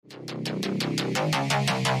Grant,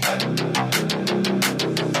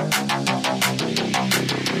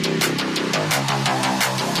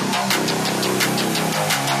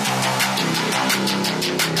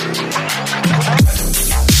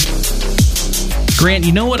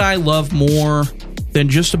 you know what I love more than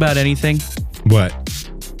just about anything? What?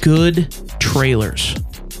 Good trailers.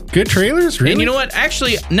 Good trailers? Really? And you know what?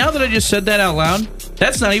 Actually, now that I just said that out loud,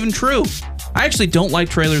 that's not even true. I actually don't like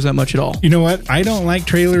trailers that much at all. You know what? I don't like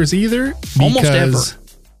trailers either. Almost ever.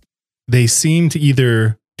 They seem to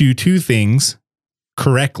either do two things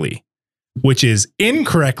correctly, which is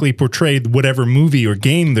incorrectly portray whatever movie or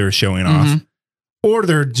game they're showing off, or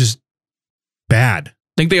they're just bad.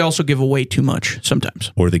 I think they also give away too much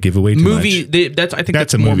sometimes. Or they give away too much. I think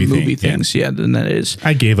that's a more movie things, than that is.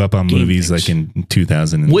 I gave up on movies things. Like in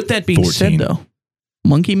 2014. With that being said, though,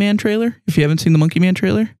 Monkey Man trailer, if you haven't seen the Monkey Man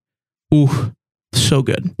trailer, ooh, so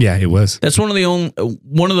good. Yeah, it was. That's one of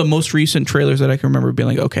the most recent trailers that I can remember being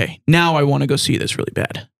like, okay, now I want to go see this really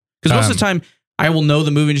bad. Because most of the time, I will know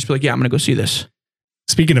the movie and just be like, yeah, I'm going to go see this.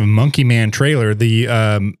 Speaking of Monkey Man trailer,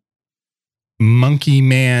 the Monkey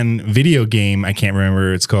Man video game, I can't remember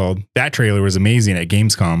what it's called. That trailer was amazing at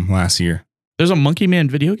Gamescom last year. There's a Monkey Man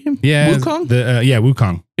video game? Yeah. Wukong?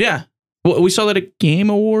 Wukong. Yeah. Well, we saw that at Game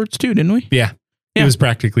Awards too, didn't we? Yeah. It was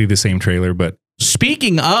practically the same trailer, but...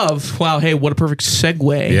 Speaking of, wow, hey, what a perfect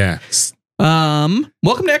segue. Yeah.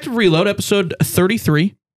 Welcome to Active Reload, episode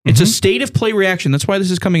 33. It's a state of play reaction. That's why this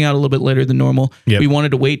is coming out a little bit later than normal. Yep. We wanted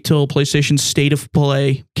to wait till PlayStation's State of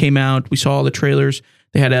Play came out. We saw all the trailers.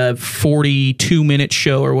 They had a 42-minute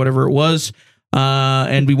show or whatever it was.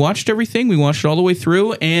 And we watched everything. We watched it all the way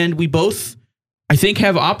through. And we both, I think,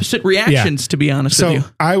 have opposite reactions, to be honest with you. So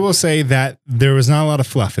I will say that there was not a lot of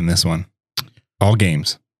fluff in this one. All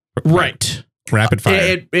games. Right. Rapid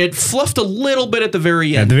fire. It fluffed a little bit at the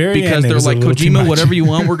very end. At the very because end, they're like, Kojima, whatever you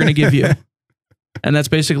want, we're going to give you. Yeah. And that's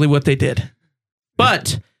basically what they did.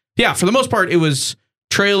 But, yeah, for the most part, it was...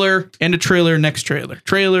 trailer, into trailer, next trailer.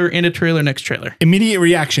 Trailer, into trailer, next trailer. Immediate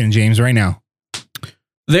reaction, James, right now.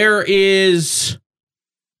 There is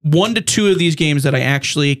 1 to 2 of these games that I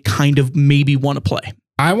actually kind of maybe want to play.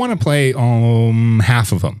 I want to play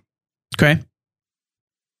half of them. Okay.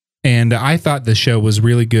 And I thought the show was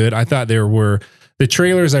really good. I thought the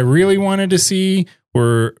trailers I really wanted to see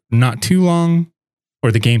were not too long,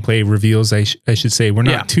 or the gameplay reveals, I should say, were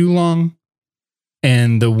not too long.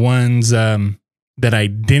 And the ones... that I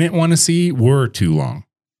didn't want to see were too long.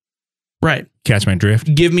 Right. Catch my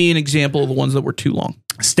drift? Give me an example of the ones that were too long.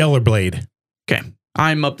 Stellar Blade. Okay.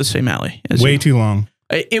 I'm up the same alley as way you. Too long.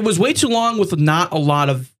 It was way too long with not a lot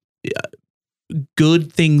of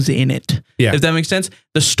good things in it. Yeah. If that makes sense.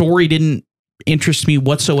 The story didn't interest me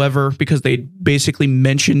whatsoever because they basically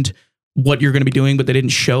mentioned what you're going to be doing, but they didn't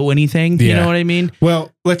show anything. You know what I mean?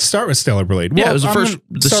 Well, let's start with Stellar Blade. Yeah, well, it was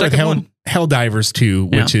the second one. Helldivers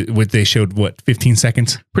 2, which they showed 15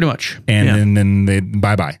 seconds, pretty much, and then they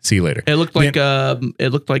bye. See you later. It looked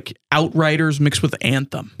like Outriders mixed with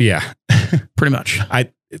Anthem. Yeah, pretty much.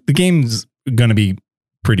 The game's gonna be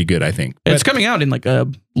pretty good, I think. It's coming out in like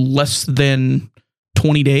less than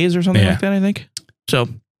 20 days or something like that, I think. So,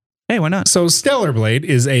 hey, why not? So Stellar Blade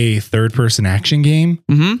is a third-person action game.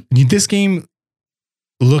 Mm-hmm. This game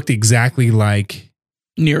looked exactly like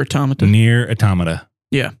Nier Automata.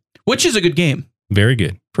 Yeah. Which is a good game. Very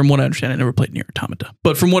good. From what I understand, I never played Nier Automata.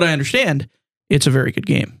 But from what I understand, it's a very good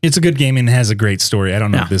game. It's a good game and has a great story. I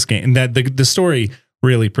don't know if this game... And that the story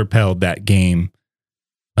really propelled that game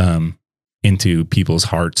into people's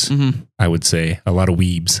hearts, I would say. A lot of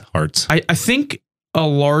weebs' hearts. I think a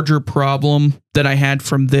larger problem that I had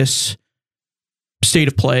from this State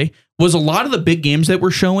of Play was a lot of the big games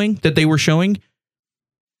that they were showing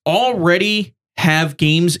already... have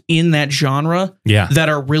games in that genre that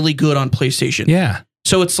are really good on PlayStation. Yeah.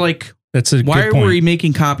 So it's like, why are we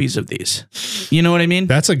making copies of these? You know what I mean?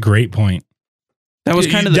 That's a great point. That was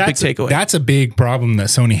kind of the big takeaway. That's a big problem that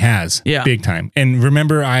Sony has. Yeah. Big time. And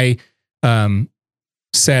remember, I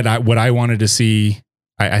said what I wanted to see.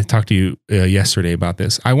 I talked to you yesterday about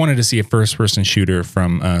this. I wanted to see a first-person shooter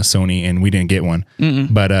from Sony, and we didn't get one.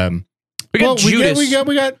 But we got Judas.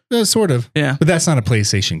 We got sort of. Yeah. But that's not a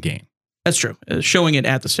PlayStation game. That's true. Showing it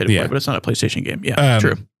at the State of Play, but it's not a PlayStation game. Yeah,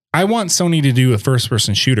 true. I want Sony to do a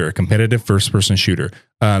first-person shooter, a competitive first-person shooter.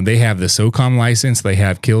 They have the SOCOM license. They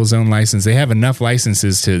have Killzone license. They have enough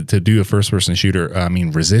licenses to do a first-person shooter. I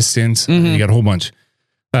mean, Resistance. You got a whole bunch.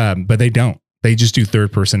 But they don't. They just do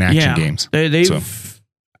third-person action games.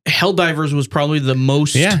 Helldivers was probably the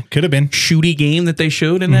most could have been shooty game that they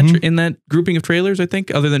showed in that grouping of trailers, I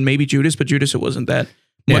think, other than maybe Judas. But Judas, it wasn't that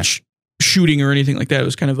much shooting or anything like that. It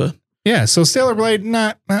was kind of a... Yeah, so Stellar Blade,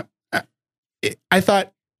 I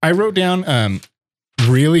thought I wrote down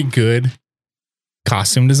really good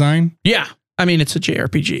costume design. Yeah. I mean, it's a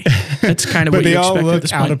JRPG. That's kind of but what they you all expect look at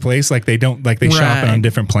this out point. of place, like they shop on a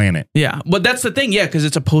different planet. Yeah, but that's the thing, yeah, because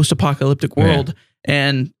it's a post-apocalyptic world,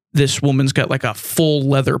 and this woman's got like a full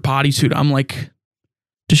leather bodysuit. I'm like,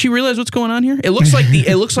 does she realize what's going on here? It looks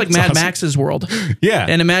like Mad Max's world. Yeah,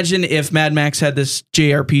 and imagine if Mad Max had this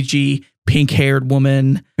JRPG pink-haired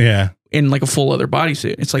woman. Yeah, in like a full leather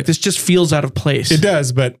bodysuit. It's like this just feels out of place. It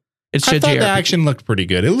does, but it's I thought the action looked pretty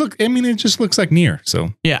good. It just looks like Nier.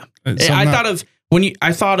 So yeah, I thought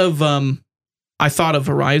of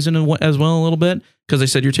Horizon as well a little bit because they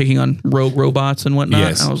said you're taking on rogue robots and whatnot.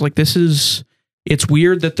 Yes. And I was like, it's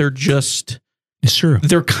weird that it's true.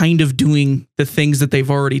 They're kind of doing the things that they've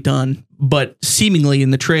already done, but seemingly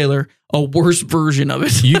in the trailer, a worse version of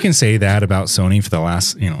it. You can say that about Sony for the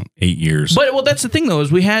last 8 years. But well, that's the thing though,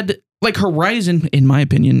 is we had like Horizon, in my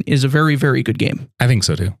opinion, is a very, very good game. I think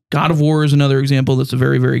so too. God of War is another example that's a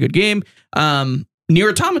very, very good game. Nier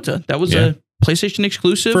Automata, that was a PlayStation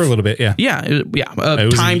exclusive. For a little bit, yeah. Yeah,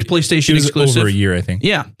 timed PlayStation exclusive. Over a year, I think.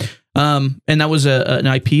 Yeah. And that was an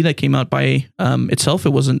IP that came out by itself. It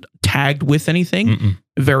wasn't tagged with anything. Mm-mm.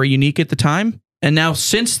 Very unique at the time. And now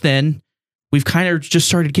since then, we've kind of just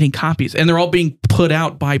started getting copies. And they're all being put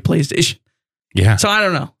out by PlayStation. Yeah. So I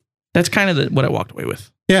don't know. That's kind of what I walked away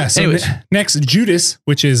with. Yeah. So anyways, next, Judas,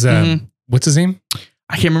 which is, what's his name?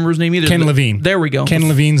 I can't remember his name either. Ken Levine. There we go. Ken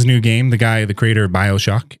Levine's new game, the creator of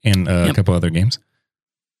BioShock and a couple other games.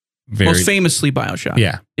 Most famously BioShock.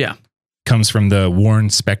 Yeah. Yeah. Comes from the Warren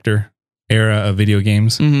Spector era of video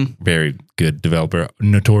games. Mm-hmm. Very good developer,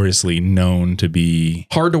 notoriously known to be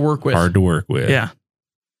hard to work with. Yeah.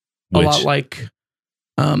 A lot like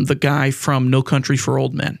the guy from No Country for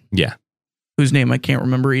Old Men. Yeah. Whose name I can't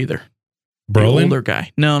remember either. Brolin? The older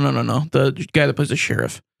guy. No. The guy that plays the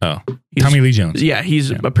sheriff. Oh. Tommy Lee Jones. Yeah,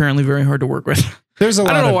 he's apparently very hard to work with. There's a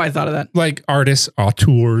lot. I don't know why I thought of that. Like artists,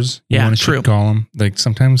 auteurs. Yeah, want true. to call them. Like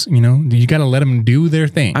sometimes, you got to let them do their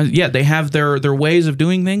thing. Yeah, they have their ways of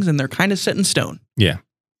doing things, and they're kind of set in stone. Yeah.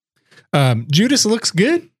 Judas looks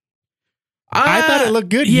good. I thought it looked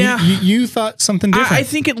good. Yeah. You thought something different. I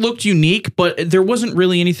think it looked unique, but there wasn't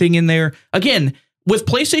really anything in there. Again, with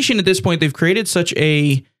PlayStation at this point, they've created such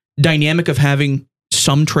a dynamic of having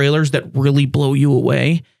some trailers that really blow you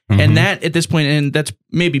away. Mm-hmm. And that at this point, and that's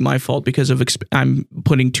maybe my fault because of I'm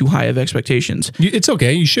putting too high of expectations. It's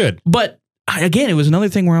okay. You should. But again, it was another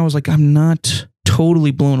thing where I was like, I'm not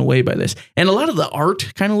totally blown away by this. And a lot of the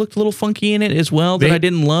art kind of looked a little funky in it as well that I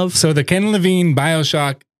didn't love. So the Ken Levine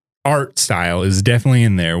BioShock art style is definitely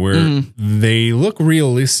in there where they look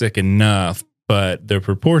realistic enough, but their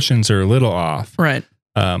proportions are a little off. Right.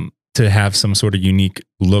 To have some sort of unique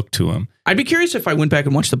look to them. I'd be curious if I went back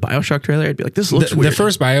and watched the BioShock trailer. I'd be like, this looks weird. The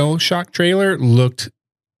first BioShock trailer looked...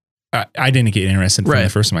 I didn't get interested from the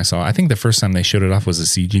first time I saw it. I think the first time they showed it off was a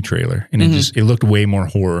CG trailer, and it looked way more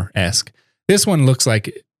horror-esque. This one looks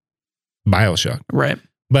like BioShock. Right.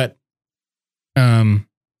 But they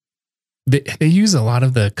use a lot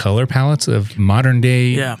of the color palettes of modern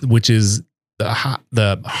day, which is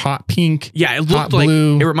the hot pink. Yeah, it looked like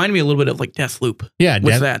blue. It reminded me a little bit of like Deathloop. Yeah,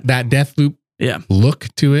 that Deathloop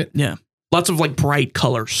look to it. Yeah. Lots of like bright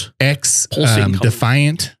colors.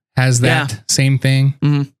 Defiant has that same thing.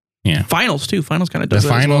 Mm-hmm. Yeah. Finals too. Finals kind of does the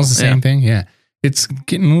Finals the same thing. Yeah. It's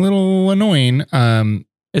getting a little annoying.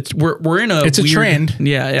 We're in a weird trend.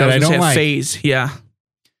 Yeah, that I don't like. Phase. Yeah.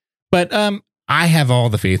 But I have all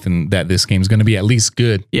the faith in that this game is going to be at least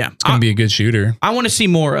good. Yeah. It's going to be a good shooter. I want to see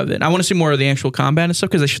more of it. I want to see more of the actual combat and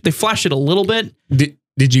stuff because they flashed it a little bit.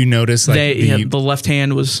 Did you notice the left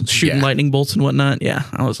hand was shooting lightning bolts and whatnot? Yeah.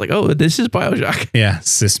 I was like, oh, this is BioShock. Yeah.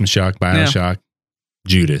 System Shock, BioShock,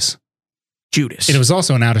 Judas. And it was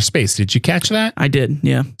also in outer space. Did you catch that? I did.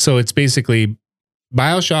 Yeah. So it's basically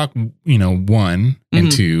BioShock, 1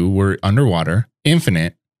 and 2 were underwater.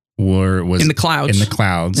 Infinite was in the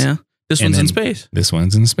clouds. Yeah. This one's in space. This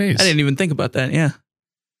one's in space. I didn't even think about that. Yeah.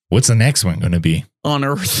 What's the next one going to be? On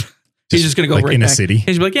Earth. He's just going to go right in back. A city.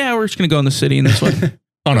 He's like, yeah, we're just going to go in the city in this one.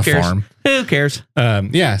 On a farm. Who cares?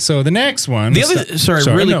 Yeah. So the next one.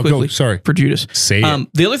 Quickly. Sorry. For Judas. Say it.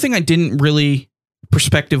 The other thing I didn't really,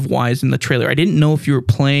 perspective-wise in the trailer, I didn't know if you were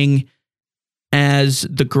playing as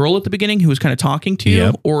the girl at the beginning who was kind of talking to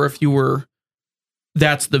you, or if you were,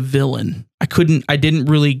 that's the villain. I didn't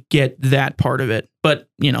really get that part of it, but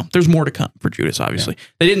there's more to come for Judas, obviously.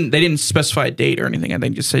 Yeah. They didn't specify a date or anything. I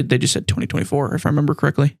think they just said 2024, if I remember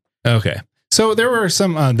correctly. Okay. So there were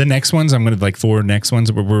some, the next ones, I'm going to 4 next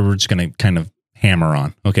ones, but we're just going to kind of hammer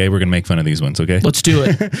on. Okay, we're gonna make fun of these ones. Okay, let's do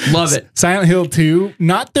it. Love it. Silent Hill 2,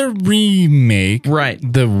 not the remake, right?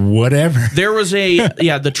 The whatever. There was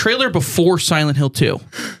the trailer before Silent Hill 2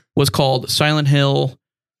 was called Silent Hill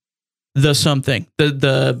the something,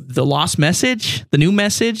 the lost message, the new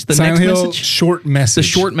message, the Silent next Hill message, short message, the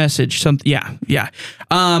short message. Something, yeah.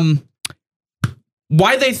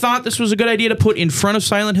 Why they thought this was a good idea to put in front of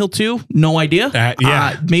Silent Hill 2, no idea.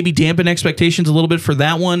 Maybe dampen expectations a little bit for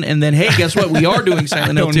that one, and then, hey, guess what? We are doing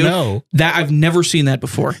Silent Hill 2. Know. That I've never seen that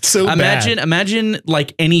before. So imagine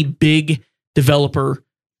like any big developer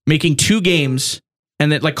making 2 games,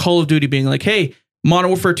 and that like Call of Duty being like, hey,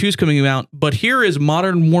 Modern Warfare 2 is coming out, but here is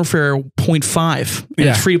Modern Warfare 0.5. And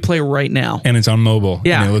it's free to play right now. And it's on mobile.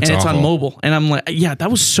 Yeah, and it's on mobile. And I'm like, yeah,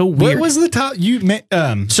 that was so weird. What was the top?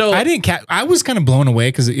 So I didn't I was kind of blown away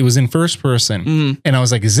because it was in first person. And I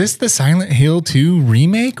was like, is this the Silent Hill 2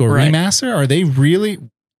 remake or remaster? Are they really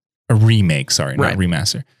a remake? Sorry, not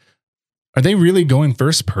remaster. Are they really going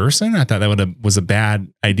first person? I thought that was a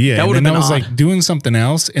bad idea. That would have been odd. Like doing something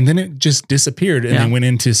else, and then it just disappeared, and then went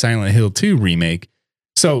into Silent Hill 2 remake.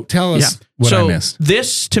 So tell us what I missed.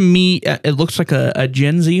 This, to me, it looks like a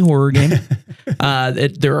Gen Z horror game.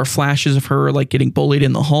 There are flashes of her like getting bullied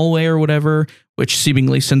in the hallway or whatever, which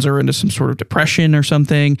seemingly sends her into some sort of depression or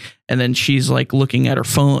something. And then she's like looking at her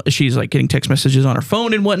phone. She's like getting text messages on her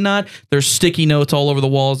phone and whatnot. There's sticky notes all over the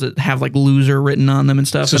walls that have like loser written on them and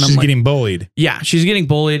stuff. So and she's getting bullied. Yeah, she's getting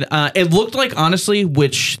bullied. It looked like, honestly,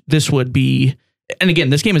 which this would be. And again,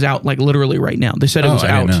 this game is out like literally right now. They said it was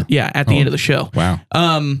out. Yeah, at the end of the show. Wow.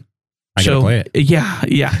 I gotta play it.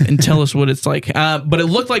 Yeah, and tell us what it's like. But it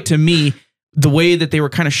looked like to me, the way that they were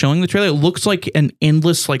kind of showing the trailer, it looks like an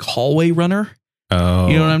endless like hallway runner. Oh,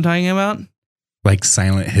 you know what I'm talking about? Like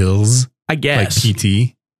Silent Hills, I guess. Like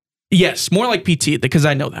PT. Yes, more like PT because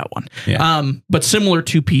I know that one. Yeah. But similar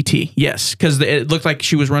to PT, yes, because it looked like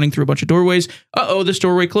she was running through a bunch of doorways. This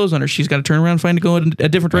doorway closed on her. She's got to turn around and find to go in a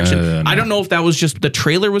different direction. No. I don't know if that was just the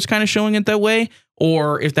trailer was kind of showing it that way,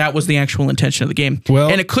 or if that was the actual intention of the game. Well,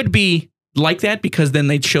 and it could be like that because then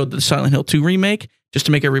they showed the Silent Hill 2 remake just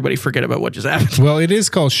to make everybody forget about what just happened. Well, it is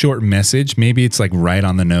called short message. Maybe it's like right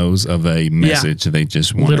on the nose of a message they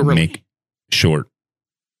just want to make short.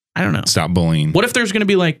 I don't know. Stop bullying. What if there's going to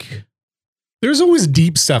be like... There's always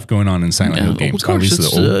deep stuff going on in Silent Hill games. Of course, obviously,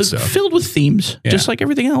 it's the old stuff. Filled with themes, just like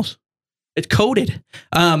everything else. It's coded.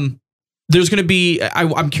 There's going to be...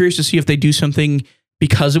 I'm curious to see if they do something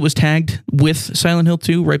because it was tagged with Silent Hill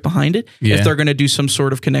 2 right behind it. Yeah. If they're going to do some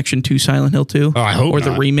sort of connection to Silent Hill 2. Oh, I hope or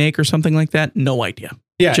the remake or something like that. No idea.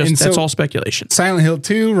 Yeah, that's all speculation. Silent Hill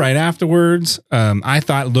 2 right afterwards, I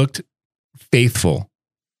thought looked faithful.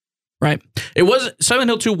 Right. It was Silent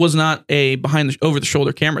Hill 2 was not a over the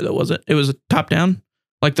shoulder camera though, was it? It was a top down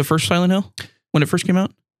like the first Silent Hill when it first came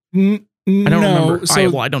out? I don't remember.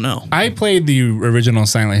 I don't know. I played the original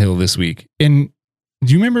Silent Hill this week. And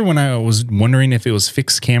do you remember when I was wondering if it was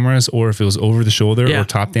fixed cameras or if it was over the shoulder or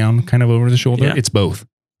top down kind of over the shoulder? Yeah. It's both.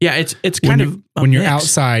 Yeah, it's kind of when you're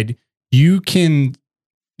outside, you can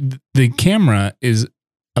the camera is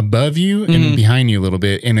above you and behind you a little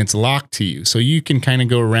bit, and it's locked to you. So you can kind of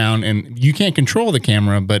go around, and you can't control the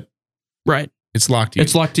camera, but it's locked to you.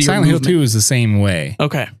 It's locked to you. Silent Hill 2 is the same way.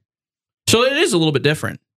 Okay. So it is a little bit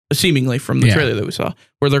different, seemingly, from the trailer that we saw,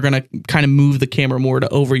 where they're going to kind of move the camera more to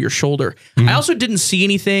over your shoulder. I also didn't see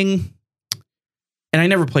anything, and I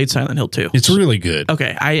never played Silent Hill 2. It's really good.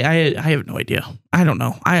 Okay. I have no idea. I don't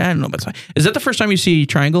know. I don't know about Silent Hill. Is that the first time you see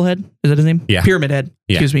Triangle Head? Is that his name? Yeah. Pyramid Head.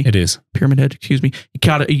 Excuse me. It is. Pyramid Head. Excuse me. You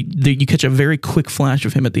catch a very quick flash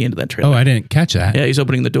of him at the end of that trailer. Oh, I didn't catch that. Yeah, he's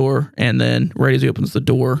opening the door, and then right as he opens the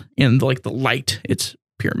door, in like the light, it's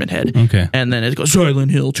Pyramid Head. Okay. And then it goes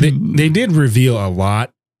Silent Hill 2. They did reveal a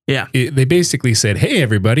lot. Yeah. They basically said, "Hey,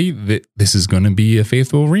 everybody, this is going to be a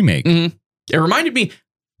faithful remake." Mm-hmm. It reminded me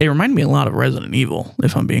a lot of Resident Evil,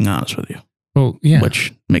 if I'm being honest with you. Well, yeah.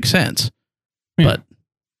 Which makes sense. Yeah.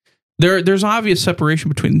 But there's obvious separation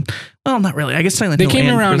between, well, not really. I guess Silent Hill came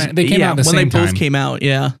out the same time. When they both came out,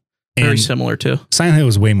 very similar too. Silent Hill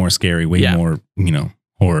was way more scary, way more,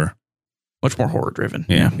 horror. Much more horror driven.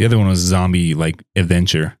 Yeah. The other one was zombie like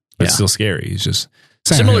adventure, but still scary. It's just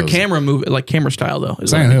similar camera move, like camera style though.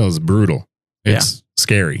 Silent Hill is brutal. It's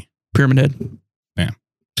scary. Pyramid Head. Yeah.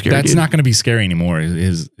 Scary, That's not going to be scary anymore.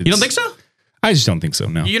 You don't think so? I just don't think so.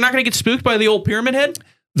 No. You're not going to get spooked by the old Pyramid Head?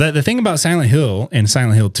 The thing about Silent Hill and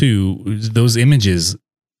Silent Hill 2, those images,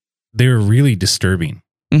 they're really disturbing.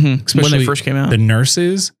 Especially when they first came out. The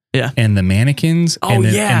nurses and the mannequins. And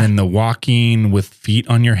then the walking with feet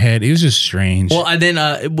on your head. It was just strange. Well, and then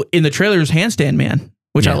in the trailer's Handstand Man,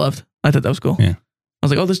 which I loved. I thought that was cool. Yeah. I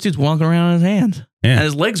was like, oh, this dude's walking around on his hands. Yeah. And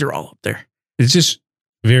his legs are all up there. It's just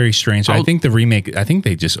very strange. I think the remake, I think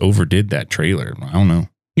they just overdid that trailer. I don't know.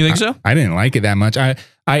 You think so? I didn't like it that much.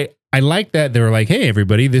 I like that they were like, hey,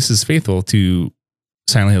 everybody, this is faithful to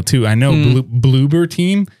Silent Hill 2. I know Bloober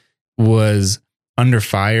team was under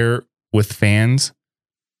fire with fans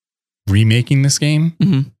remaking this game.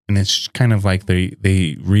 Mm-hmm. And it's kind of like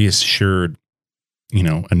they reassured,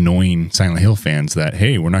 annoying Silent Hill fans that,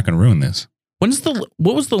 hey, we're not going to ruin this. What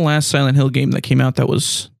was the last Silent Hill game that came out that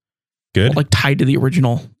was good? Like tied to the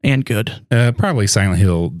original and good? Probably Silent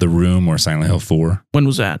Hill The Room or Silent Hill 4. When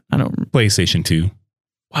was that? I don't remember. PlayStation 2.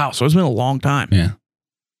 Wow, so it's been a long time. Yeah.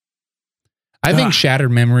 I think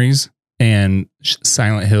Shattered Memories and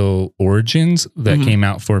Silent Hill Origins that came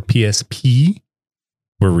out for PSP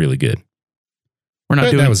were really good.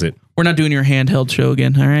 That was it. We're not doing your handheld show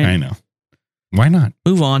again, all right? I know. Why not?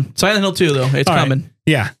 Move on. Silent Hill 2, though. It's all coming. Right.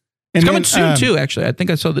 Yeah. It's coming soon, too, actually. I think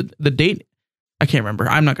I saw the date. I can't remember.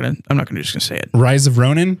 I'm not gonna just gonna say it. Rise of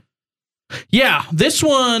Ronin? Yeah, this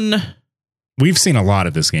one. We've seen a lot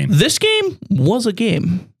of this game. This game was a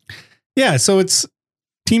game. Yeah, so it's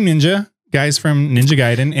Team Ninja, guys from Ninja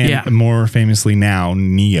Gaiden, and more famously now,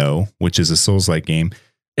 Neo, which is a Souls-like game.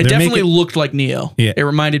 It definitely looked like Neo. Yeah. It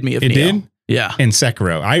reminded me of Neo. It did? Yeah. And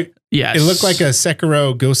Sekiro. It looked like a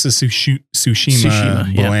Sekiro Ghost of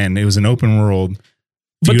Tsushima blend. It was an open world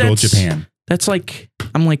feudal Japan. That's like,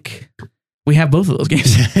 I'm like, we have both of those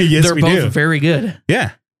games. Yes, They're both very good.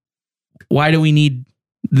 Yeah. Why do we need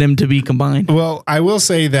them to be combined? Well, I will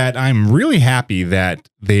say that I'm really happy that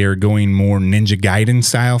they are going more Ninja Gaiden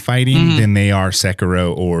style fighting than they are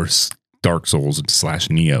Sekiro or Dark Souls /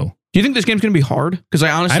 Neo. Do you think this game's going to be hard? Because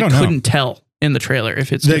I honestly couldn't tell in the trailer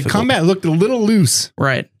if it's difficult. Combat looked a little loose.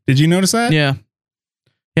 Right. Did you notice that? Yeah.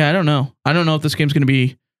 Yeah, I don't know. I don't know if this game's going to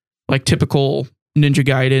be like typical Ninja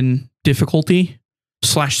Gaiden difficulty /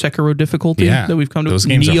 Sekiro difficulty that we've come to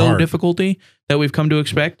Neo difficulty that we've come to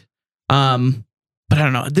expect. But I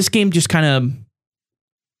don't know. This game just kind of,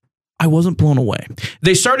 I wasn't blown away.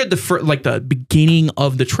 They started the beginning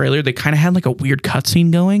of the trailer. They kind of had like a weird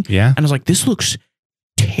cutscene going. Yeah. And I was like, this looks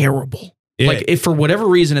terrible. Like if for whatever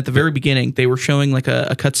reason at the very beginning, they were showing like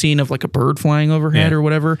a cutscene of like a bird flying overhead or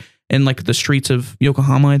whatever. In like the streets of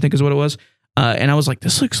Yokohama, I think is what it was. And I was like,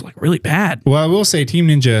 this looks like really bad. Well, I will say Team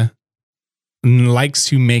Ninja likes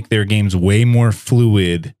to make their games way more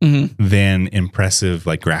fluid than impressive,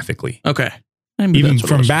 like graphically. Okay. Even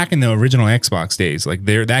from back in the original Xbox days, like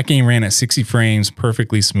that game ran at 60 frames,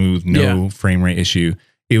 perfectly smooth, no frame rate issue.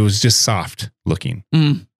 It was just soft looking.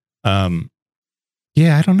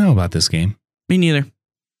 Yeah, I don't know about this game. Me neither.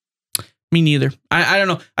 I don't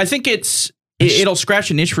know. I think it'll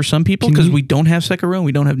scratch an itch for some people because we don't have Sekiro and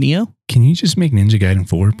we don't have Neo. Can you just make Ninja Gaiden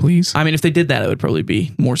 4, please? I mean, if they did that, it would probably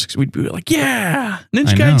be more. We'd be like, yeah,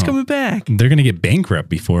 Ninja Gaiden's coming back. They're going to get bankrupt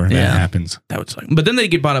before that happens. That would suck. But then they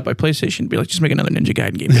get bought up by PlayStation. Be like, just make another Ninja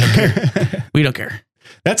Gaiden game. We don't care. We don't care.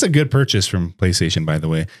 That's a good purchase from PlayStation, by the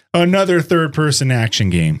way. Another third-person action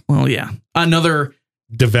game. Well, yeah. Another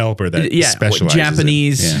developer that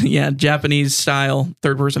specializes Japanese style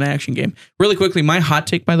third-person action game. Really quickly, my hot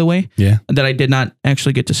take, by the way, that I did not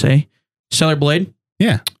actually get to say, Stellar Blade.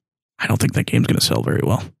 Yeah. I don't think that game's going to sell very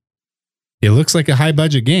well. It looks like a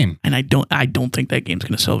high-budget game. And I don't think that game's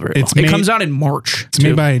going to sell very well. It comes out in March. It's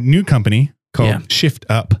made by a new company called Shift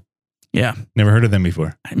Up. Yeah. Never heard of them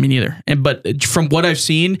before. Me neither. But from what I've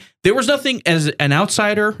seen, there was nothing as an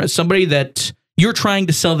outsider, as somebody that you're trying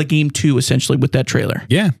to sell the game to, essentially, with that trailer.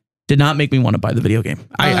 Yeah. Did not make me want to buy the video game.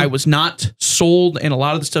 I was not sold in a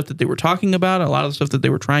lot of the stuff that they were talking about, a lot of the stuff that they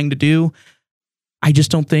were trying to do. I just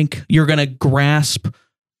don't think you're going to grasp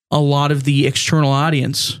a lot of the external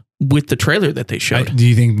audience with the trailer that they showed. Do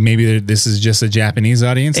you think maybe this is just a Japanese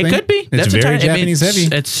audience thing? It could be. It's very Japanese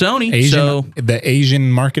heavy. It's Sony. The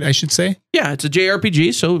Asian market, I should say. Yeah, it's a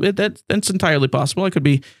JRPG, so that's entirely possible.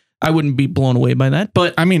 I wouldn't be blown away by that.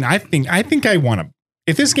 But I mean, I think I want to.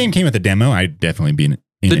 If this game came with a demo, I'd definitely be in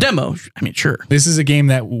it. Demo. I mean, sure. This is a game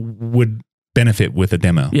that would benefit with a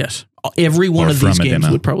demo. Yes. Every one of these games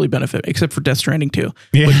would probably benefit, except for Death Stranding 2,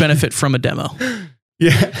 would benefit from a demo.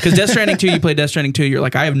 Yeah. Because Death Stranding 2, you play Death Stranding 2, you're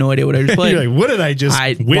like, I have no idea what I just played. You're like, what did I just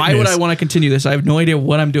witness? Why would I want to continue this? I have no idea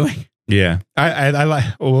what I'm doing. Yeah. I like,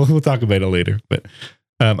 we'll talk about it later, but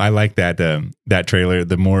I like that trailer.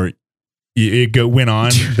 The more it went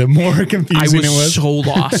on, the more confusing it was. I was so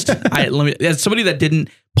lost. As somebody that didn't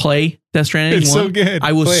play Death Stranding it's so good.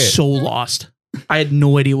 I was so lost. I had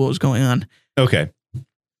no idea what was going on. Okay.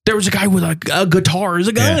 There was a guy with a guitar as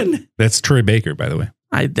a gun. Yeah. That's Troy Baker, by the way.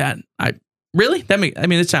 Really?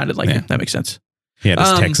 It sounded like it. That makes sense. He had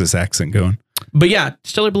his Texas accent going. But yeah,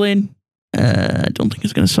 Stellar Blade, I don't think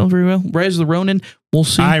it's going to sell very well. Rise of the Ronin, we'll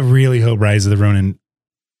see. I really hope Rise of the Ronin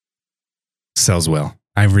sells well.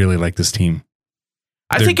 I really like this team.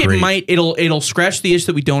 I think it might. It'll scratch the itch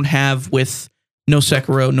that we don't have with no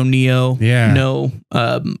Sekiro, no Neo, no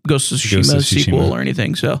Ghost of Tsushima sequel or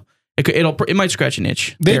anything. So it might scratch an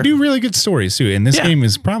itch. They do really good stories too, and this game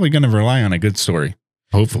is probably going to rely on a good story.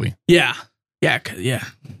 Hopefully, yeah.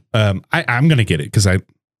 I'm going to get it because I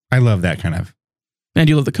love that kind of. And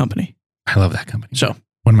you love the company. I love that company. So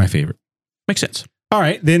one of my favorite. Makes sense. All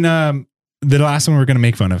right, then the last one we're going to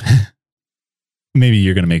make fun of. Maybe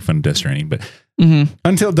you're going to make fun of Death Stranding, but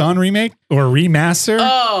Until Dawn remake or remaster?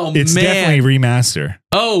 Oh, it's definitely remaster.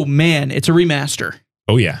 Oh, man. It's a remaster.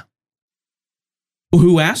 Oh, yeah.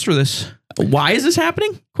 Who asked for this? Why is this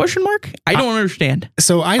happening? Question mark. I don't understand.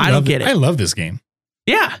 So I don't get it. I love this game.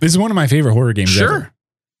 Yeah. This is one of my favorite horror games ever.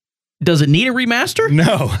 Does it need a remaster?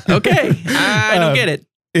 No. Okay. I don't get it.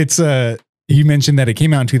 It's you mentioned that it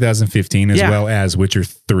came out in 2015 as well as Witcher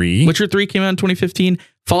 3. Witcher 3 came out in 2015.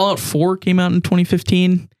 Fallout 4 came out in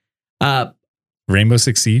 2015. Rainbow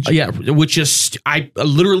Six Siege. Yeah, which is I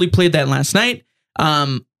literally played that last night.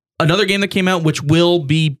 Another game that came out, which will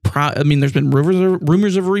be, there's been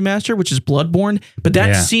rumors of a remaster, which is Bloodborne, but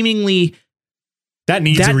that seemingly that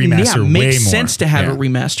needs a remaster. Yeah, makes sense to have a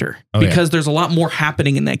remaster because there's a lot more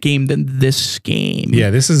happening in that game than this game.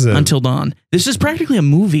 Yeah, this is Until Dawn. This is practically a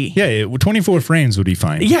movie. Yeah, 24 frames would be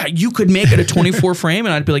fine. Yeah, you could make it a 24 frame,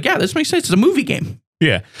 and I'd be like, yeah, this makes sense. It's a movie game.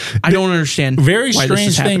 Yeah, I don't understand. Very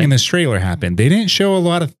strange thing in this trailer happened. They didn't show a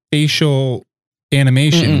lot of facial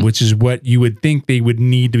animation, which is what you would think they would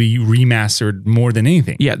need to be remastered more than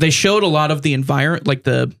anything. Yeah, they showed a lot of the environment, like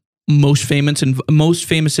the most famous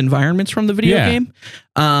environments from the video game,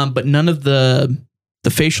 but none of the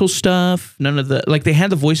facial stuff. None of the they had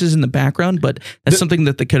the voices in the background, but that's something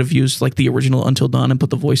that they could have used like the original Until Dawn and put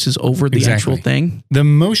the voices over the actual thing. The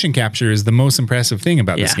motion capture is the most impressive thing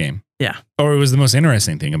about this game. Yeah, or it was the most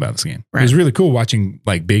interesting thing about this game. Right. It was really cool watching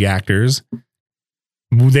like big actors.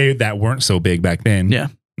 That weren't so big back then. Yeah.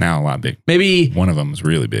 Now a lot big. Maybe one of them is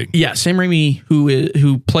really big. Yeah. Sam Raimi,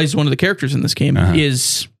 who plays one of the characters in this game,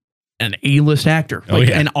 is an A-list actor,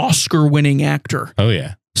 an Oscar-winning actor. Oh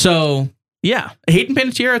yeah. So yeah, Hayden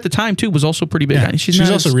Panettiere at the time too was also pretty big. Yeah. She's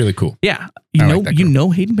also really cool. Yeah. You know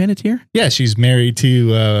Hayden Panettiere? Yeah, she's married to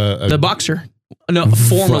the boxer. No,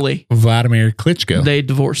 formerly Vladimir Klitschko. They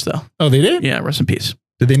divorced though. Oh, they did? Yeah. Rest in peace.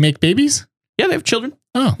 Did they make babies? Yeah, they have children.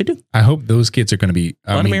 Oh, they do. I hope those kids are going to be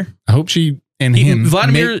Vladimir. I hope she and him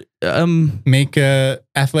Vladimir make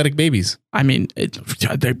athletic babies. I mean,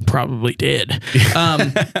 they probably did.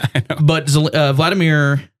 But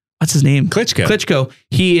Vladimir, what's his name? Klitschko.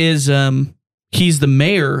 He is he's the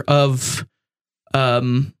mayor of a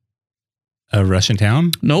Russian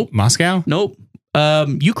town? Nope. Moscow? Nope.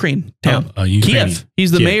 Ukraine town. Ukraine. Kiev.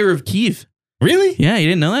 He's the mayor of Kiev. Really? Yeah, you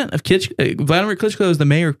didn't know that? Vladimir Klitschko is the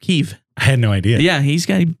mayor of Kiev. I had no idea. Yeah, he's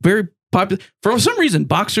got a very popular. For some reason,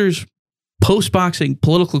 boxers' post-boxing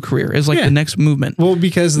political career is the next movement. Well,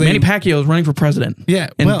 because Manny Pacquiao is running for president. Yeah,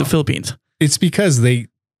 in the Philippines. It's because it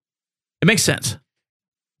makes sense.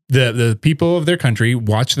 The people of their country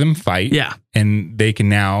watch them fight. Yeah, and they can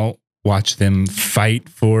now watch them fight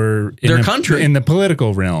for their country in the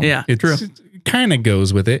political realm. Yeah, true. It kind of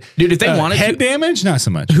goes with it, dude. If they wanted head damage, not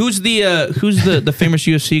so much. Who's the famous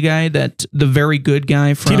UFC guy that the very good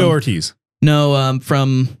guy from Tito Ortiz? No,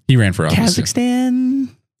 from he ran for office. Kazakhstan.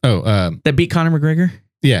 Oh, that beat Conor McGregor.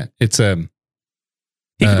 Yeah, it's he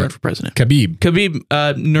could run for president. Khabib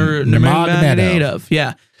Nurmagomedov.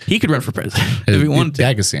 Yeah, he could run for president if he wanted to.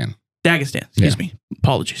 Dagestan. Excuse me.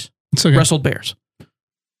 Apologies. It's okay. Wrestled bears.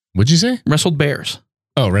 What'd you say? Wrestled bears.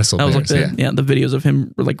 Oh, wrestled bears. Was the videos of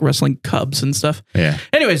him wrestling cubs and stuff. Yeah.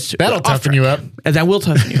 Anyways, that'll toughen you up. That will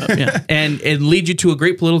toughen you up. Yeah, and lead you to a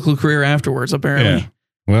great political career afterwards. Apparently. Yeah.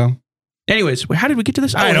 Well. Anyways, how did we get to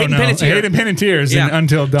this? I don't know. Hayden Panettiere is in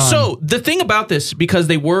Until Dawn. So the thing about this, because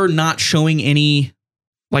they were not showing any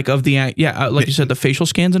of the you said, the facial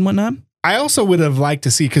scans and whatnot. I also would have liked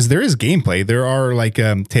to see, because there is gameplay. There are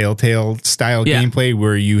Telltale style gameplay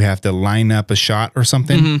where you have to line up a shot or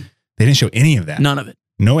something. Mm-hmm. They didn't show any of that. None of it.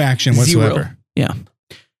 No action whatsoever. Zero. Yeah.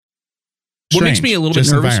 What makes me a little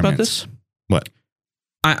bit nervous about this? What?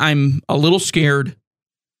 I'm a little scared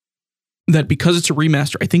that because it's a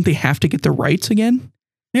remaster, I think they have to get the rights again.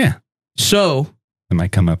 Yeah. So it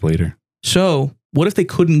might come up later. So what if they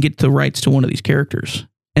couldn't get the rights to one of these characters?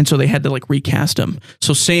 And so they had to recast him.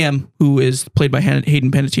 So Sam, who is played by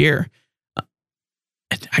Hayden Panettiere,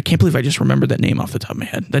 I can't believe I just remembered that name off the top of my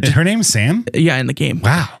head. Her name's Sam? Yeah, in the game.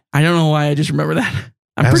 Wow. I don't know why I just remember that.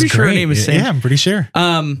 I'm pretty sure her name is Sam. Yeah, I'm pretty sure.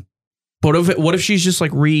 But what if she's just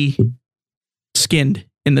skinned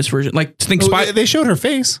in this version. Like, think they showed her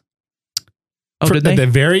face. Oh, did they? At the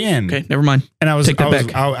very end. Okay, never mind. And I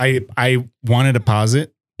wanted to pause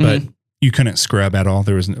it, but you couldn't scrub at all.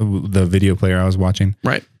 There was the video player I was watching.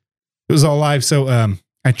 Right. It was all live. So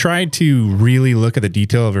I tried to really look at the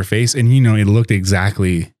detail of her face, and it looked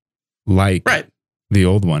exactly like the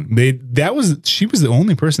old one. She was the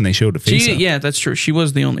only person they showed a face of. Yeah, that's true. She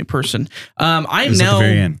was the only person.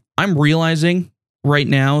 I'm realizing right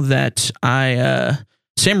now that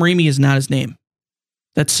Sam Raimi is not his name.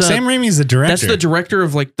 That's Sam Raimi is the director. That's the director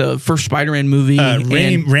of like the first Spider-Man movie.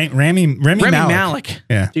 Rami Malek.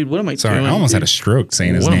 Yeah, dude, what am I doing? Sorry, I almost had a stroke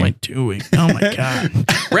saying his name. What am I doing? Oh my god,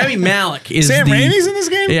 Rami Malek is Sam Raimi's in this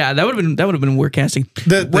game. Yeah, that would have been weird casting.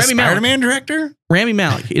 The Spider-Man director, Rami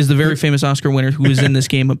Malek, is the very famous Oscar winner who was in this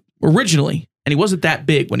game originally, and he wasn't that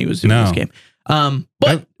big when he was doing this game.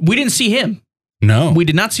 But we didn't see him. No, we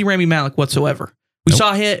did not see Rami Malek whatsoever. We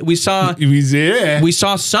saw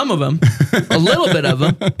some of him, a little bit of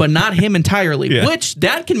him, but not him entirely, which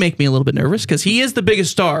that can make me a little bit nervous because he is the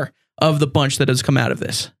biggest star of the bunch that has come out of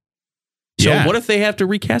this. So what if they have to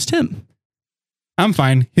recast him? I'm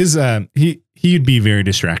fine. He'd be very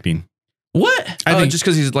distracting. What? I think just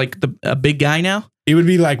because he's like a big guy now? It would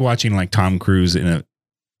be like watching like Tom Cruise in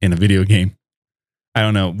a video game. I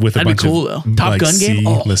don't know, with a bunch of though. Top Gun game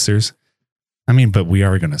listers. I mean, but we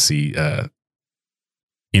are going to see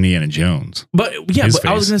Indiana Jones. But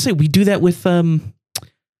I was going to say, we do that with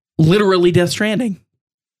literally Death Stranding.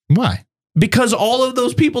 Why? Because all of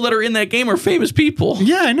those people that are in that game are famous people.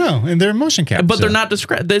 Yeah, I know. And they're motion captured. But they're not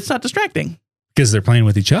it's not distracting. Because they're playing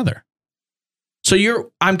with each other. So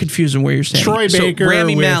I'm confused on where you're standing. Troy Baker.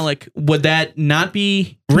 Rami Malek, would that not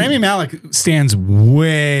be? Rami Malek stands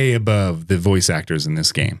way above the voice actors in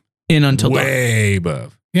this game. In Until Dawn. Way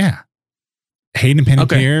above. Yeah. Hayden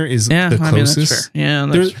Panettiere is the closest. I mean, that's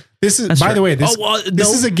fair. Yeah, this is by the way, this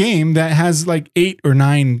is a game that has like 8 or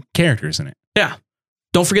 9 characters in it. Yeah.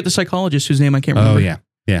 Don't forget the psychologist whose name I can't remember. Oh yeah.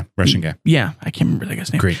 Yeah, Russian guy. Yeah, I can't remember that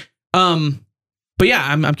guy's name. Great. But yeah,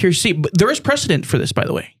 I'm curious to see. But there is precedent for this, by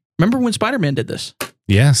the way. Remember when Spider-Man did this?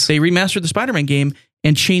 Yes. They remastered the Spider-Man game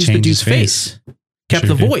and changed the dude's face. Kept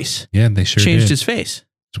the voice. Yeah, they sure changed his face.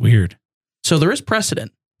 It's weird. So there is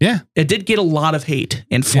precedent. Yeah. It did get a lot of hate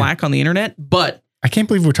and flack on the internet, but I can't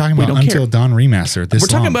believe we're talking about Until Dawn Remaster. We're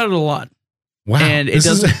talking about it a lot. Wow. And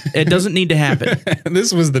it doesn't need to happen.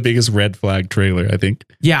 This was the biggest red flag trailer, I think.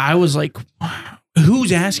 Yeah, I was like,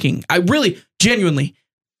 who's asking? I really, genuinely,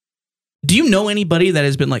 do you know anybody that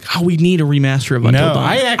has been like, we need a remaster of Until Dawn?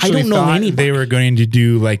 I actually thought they were going to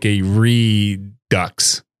do like a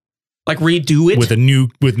redux. Like redo it?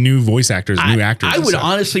 With new voice actors, new actors. I would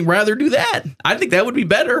honestly rather do that. I think that would be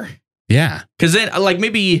better. Yeah. Because then, like,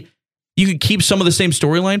 maybe you could keep some of the same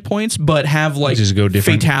storyline points, but have like just go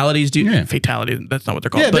different fatalities. Fatality, that's not what they're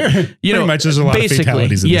called. Yeah, but pretty much there's a lot of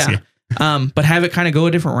fatalities in this game. But have it kind of go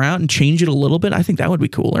a different route and change it a little bit. I think that would be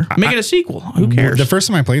cooler. Make it a sequel. Who cares? The first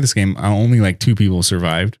time I played this game, only like 2 people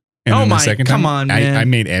survived. And then the second time, I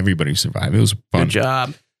made everybody survive. It was fun. Good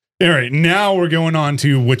job. All right, now we're going on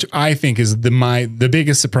to which I think is the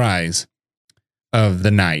biggest surprise of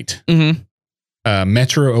the night. Mm-hmm.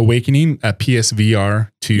 Metro Awakening, a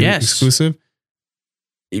PSVR 2 exclusive.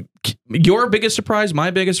 Your biggest surprise,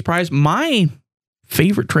 my biggest surprise, my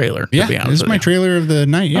favorite trailer. Yeah, this is my trailer of the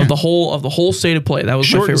night. Yeah, of the whole state of play. That was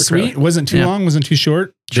short my favorite and sweet. trailer. Wasn't too long. Wasn't too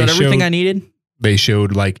short. Showed everything I needed. They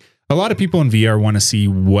showed like a lot of people in VR want to see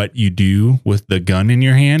what you do with the gun in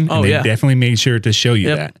your hand. Oh, and they definitely made sure to show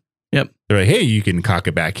you that. Yep. They're like, hey, you can cock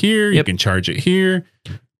it back here. You can charge it here.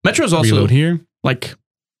 Metro's also reload here. Like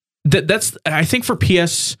that's I think for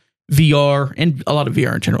PS VR and a lot of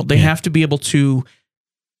VR in general, they have to be able to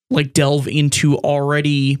like delve into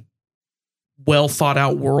already well thought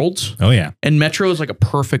out worlds. Oh yeah. And Metro is like a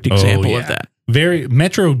perfect example of that.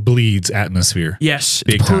 Metro bleeds atmosphere. Yes.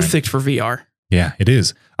 It's perfect for VR. Yeah, it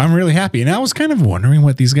is. I'm really happy. And I was kind of wondering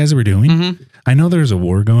what these guys were doing. Mm-hmm. I know there's a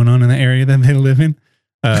war going on in the area that they live in.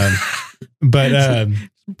 But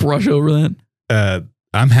brush over that.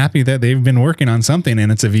 I'm happy that they've been working on something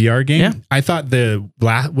and it's a VR game. Yeah. I thought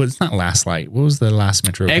it's not Last Light. What was the last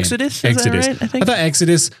Metro Exodus? Game? Exodus. Right, I thought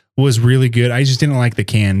Exodus was really good. I just didn't like the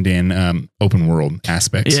canned in open world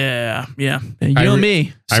aspects. Yeah. You and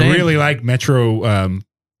me. Same. I really like Metro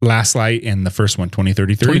Last Light and the first one,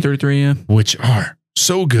 2033. Yeah. Which are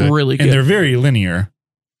so good. Really good. And they're very linear.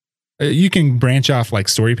 You can branch off like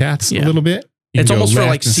story paths a little bit. It's almost for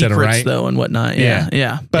like secrets though and whatnot.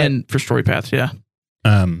 Yeah. But, and for story paths,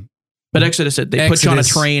 but Exodus said they put you on a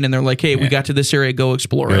train and they're like, hey, we got to this area, go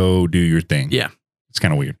explore it. Go do your thing. Yeah. It's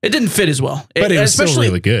kind of weird. It didn't fit as well. But it was still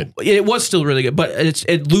really good. It was still really good, but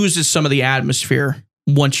it loses some of the atmosphere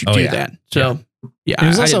once you do that. So, yeah. It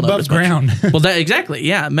was also above ground. Well, that exactly.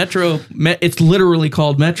 Yeah. Metro, it's literally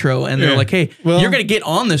called Metro. And they're like, hey, you're going to get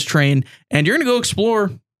on this train and you're going to go explore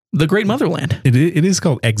the great motherland. It is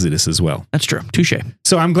called Exodus as well. That's true. Touche.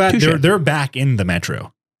 So I'm glad they're back in the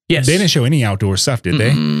Metro. Yes. They didn't show any outdoor stuff, did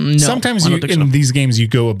they? No, sometimes in these games you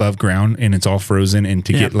go above ground and it's all frozen, and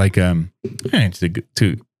to get like to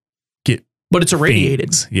get, but it's irradiated.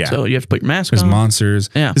 Things. Yeah. So you have to put your mask on. There's monsters.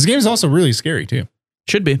 Yeah. This game is also really scary too.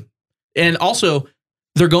 Should be. And also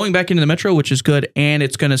they're going back into the Metro, which is good, and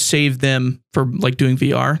it's going to save them for like doing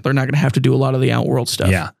VR. They're not going to have to do a lot of the Outworld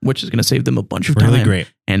stuff. Yeah. Which is going to save them a bunch of time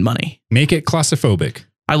and money. Make it claustrophobic.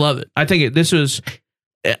 I love it. I think this was.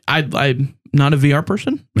 I'm not a VR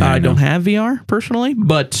person. I don't have VR personally,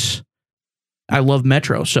 but I love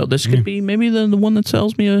Metro. So this could be maybe the one that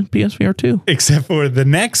sells me a PSVR 2. Except for the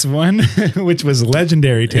next one, which was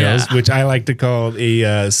Legendary Tales, which I like to call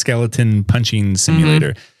a skeleton punching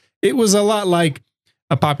simulator. It was a lot like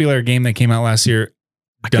a popular game that came out last year,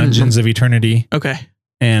 Dungeons of Eternity. Okay.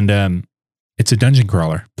 And it's a dungeon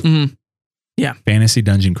crawler. Yeah. Fantasy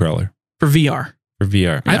dungeon crawler. For VR.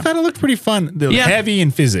 Yeah. I thought it looked pretty fun. Heavy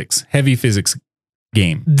physics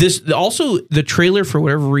game. This also, the trailer, for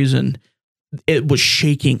whatever reason, it was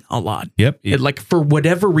shaking a lot. Yep. It, like, for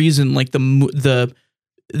whatever reason, like the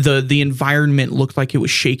environment looked like it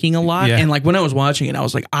was shaking a lot. And like when I was watching it, I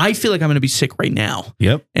was like, I feel like I'm going to be sick right now.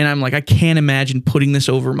 Yep. And I'm like, I can't imagine putting this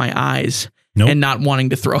over my eyes and not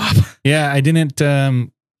wanting to throw up. Yeah, I didn't.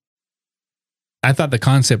 I thought the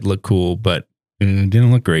concept looked cool, but it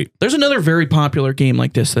didn't look great. There's another very popular game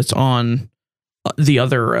like this that's on the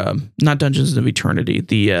other, not Dungeons of Eternity.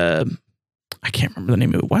 The I can't remember the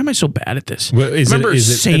name of it. Why am I so bad at this? Well, is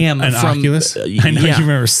it Sam an from Oculus? I know you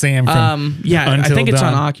remember Sam from I think it's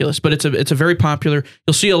on Oculus, but it's a very popular.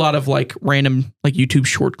 You'll see a lot of like random like YouTube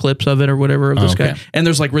short clips of it or whatever of this guy. And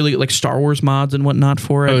there's like really like Star Wars mods and whatnot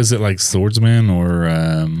for it. Oh, is it like Swordsman or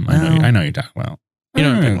I know you're talking about. You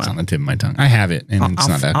know what I'm talking about. It's on the tip of my tongue. I have it, and it's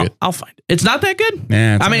not that good. I'll find it. It's not that good?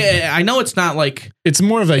 Nah, I mean, I know it's not like... It's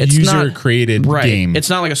more of a user-created game. It's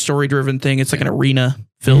not like a story-driven thing. It's like an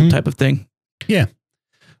arena-filled type of thing. Yeah.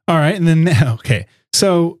 All right, and then... Okay,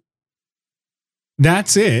 so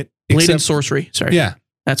that's it. Blade and Sorcery. Sorry. Yeah.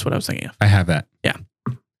 That's what I was thinking of. I have that. Yeah.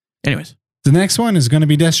 Anyways. The next one is going to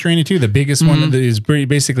be Death Stranding 2, the biggest one that is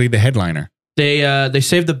basically the headliner. They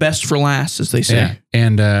saved the best for last, as they say. Yeah.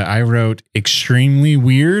 And I wrote extremely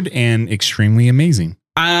weird and extremely amazing.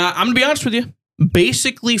 I'm going to be honest with you.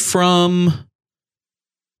 Basically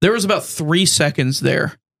there was about 3 seconds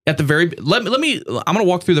there at the very, I'm going to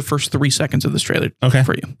walk through the first 3 seconds of this trailer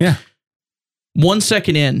for you. Yeah. 1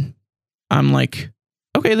 second in, I'm like,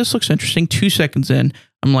 okay, this looks interesting. 2 seconds in,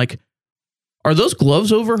 I'm like, are those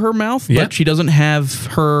gloves over her mouth? Yeah. But she doesn't have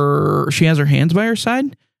she has her hands by her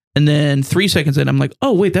side. And then 3 seconds in, I'm like,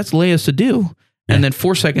 oh, wait, that's Leia Sadu. And then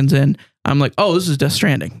 4 seconds in, I'm like, oh, this is Death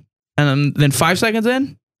Stranding. And then 5 seconds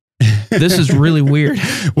in, this is really weird.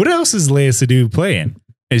 What else is Leia Sadu playing?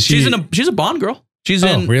 She's a Bond girl. She's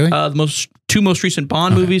in the two most recent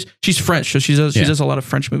Bond movies. She's French, so she does a lot of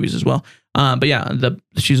French movies as well. But yeah,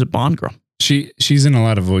 she's a Bond girl. She's in a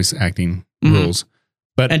lot of voice acting roles.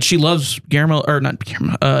 And she loves Hideo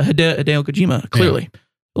Kojima, clearly. Yeah.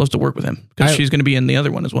 Loves to work with him because she's going to be in the other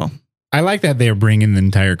one as well. I like that they're bringing the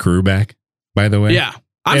entire crew back, by the way. Yeah.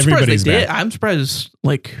 I'm surprised they did. I'm surprised,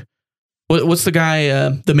 like, what's the guy,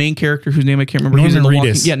 the main character whose name I can't remember? Norman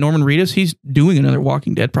Reedus. Norman Reedus. He's doing another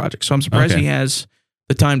Walking Dead project. So I'm surprised he has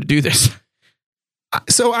the time to do this.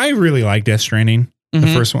 So I really like Death Stranding, the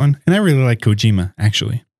first one. And I really like Kojima,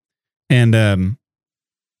 actually. And I'm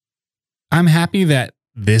happy that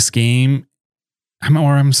this game...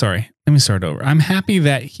 I'm sorry. Let me start over. I'm happy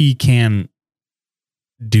that he can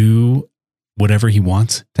do whatever he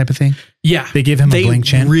wants type of thing. Yeah. They give him a blank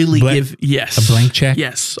check. A blank check.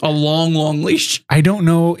 Yes. A long, long leash. I don't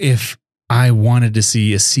know if I wanted to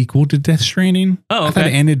see a sequel to Death Stranding. Oh, okay. I thought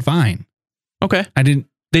it ended fine. Okay. I didn't.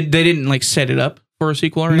 They didn't like set it up for a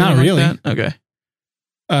sequel or anything? Not really. Like that?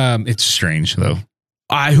 Okay. It's strange though.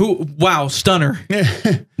 Wow, stunner.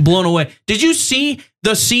 Blown away. Did you see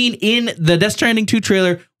the scene in the Death Stranding 2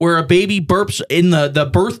 trailer where a baby burps in the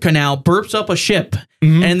birth canal, burps up a ship,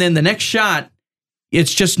 and then the next shot,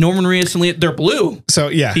 it's just Norman Reedus and they're blue. So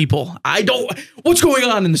yeah. People. What's going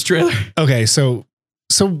on in this trailer? Okay, so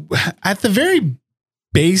at the very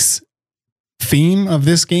base theme of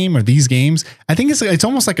this game or these games, I think it's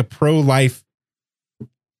almost like a pro-life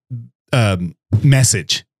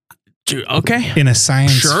message. Dude, okay. In a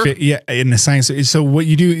science, Sure. in a science. So what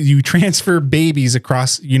you do, you transfer babies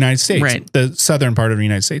across the United States, right. the southern part of the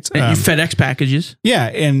United States. And you FedEx packages. Yeah,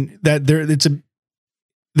 and that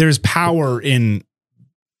there's power in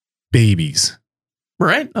babies.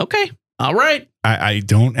 Right. Okay. All right. I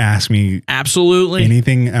don't ask me absolutely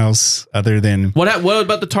anything else other than what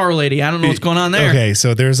about the tar lady? I don't know what's going on there. Okay,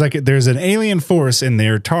 so there's an alien force in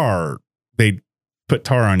their tar. They put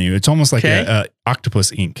tar on you. It's almost like a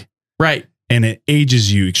octopus ink. Right. And it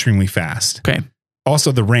ages you extremely fast. Okay.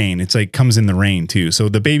 Also the rain, it's like comes in the rain too. So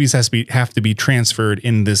the babies have to be transferred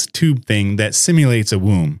in this tube thing that simulates a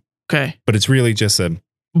womb. Okay. But it's really just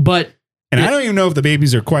I don't even know if the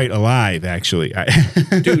babies are quite alive, actually.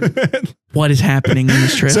 Dude, what is happening in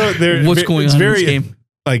this trailer? So what's going on in this game?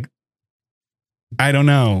 Like, I don't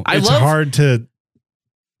know. It's hard to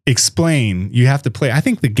explain. You have to play. I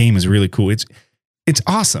think the game is really cool. It's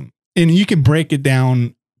awesome. And you can break it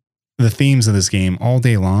down, the themes of this game, all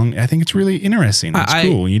day long. I think it's really interesting. It's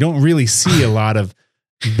cool. You don't really see a lot of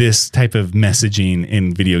this type of messaging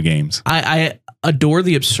in video games. I adore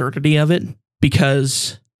the absurdity of it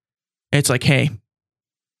because it's like, hey,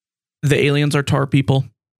 the aliens are tar people.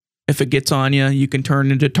 If it gets on you, you can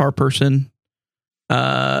turn into a tar person.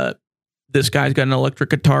 This guy's got an electric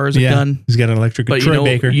guitar as a gun. He's got an electric guitar. Troy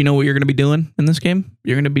Baker. You know what you're going to be doing in this game?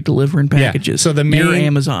 You're going to be delivering packages. So you're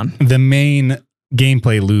Amazon. The main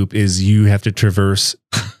gameplay loop is you have to traverse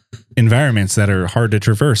environments that are hard to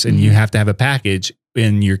traverse, and you have to have a package,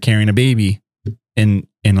 and you're carrying a baby and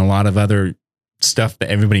a lot of other stuff that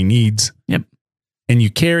everybody needs. Yep. And you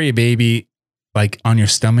carry a baby like on your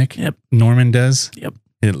stomach. Yep. Norman does. Yep.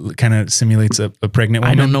 It kind of simulates a pregnant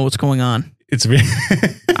woman. I don't know what's going on. It's very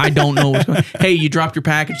I don't know what's going on. Hey, you dropped your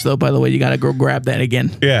package though, by the way. You got to go grab that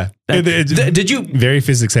again. Yeah. Did you very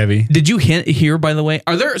physics heavy. Did you hear, by the way,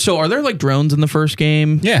 are there like drones in the first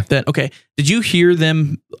game? Yeah. Did you hear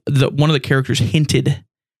them? One of the characters hinted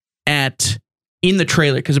at in the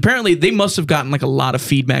trailer, because apparently they must have gotten like a lot of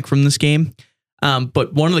feedback from this game.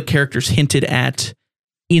 But one of the characters hinted at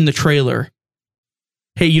in the trailer,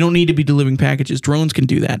 hey, you don't need to be delivering packages. Drones can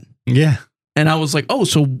do that. Yeah. And I was like, oh,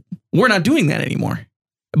 so we're not doing that anymore.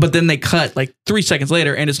 But then they cut like 3 seconds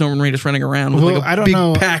later, and it's Norman Reedus running around with like a big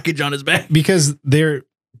package on his back. Because they're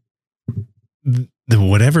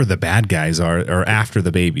whatever the bad guys are after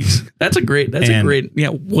the babies. That's a great,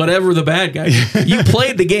 whatever the bad guys. You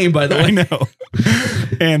played the game, by the way. I know.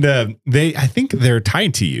 And I think they're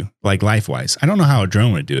tied to you, like life-wise. I don't know how a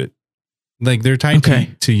drone would do it. Like they're tied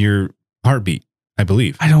to your heartbeat, I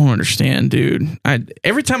believe. I don't understand, dude.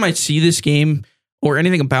 Every time I see this game or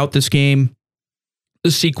anything about this game, the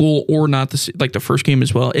sequel or not, the first game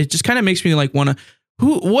as well, it just kind of makes me like want to.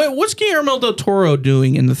 What's Guillermo del Toro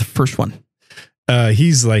doing in the first one?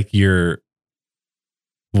 He's like your,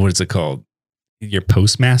 what is it called? Your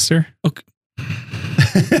postmaster. Okay.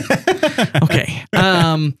 Okay.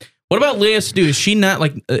 What about Lea Seydoux? Is she not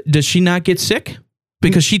like? Does she not get sick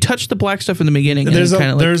because she touched the black stuff in the beginning? There's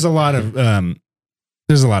a lot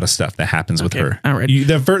of stuff that happens with her. All right.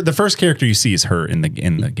 The first character you see is her in the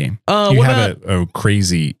game. You have a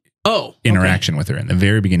crazy interaction with her in the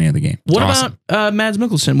very beginning of the game. What about Mads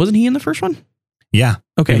Mikkelsen? Wasn't he in the first one? Yeah.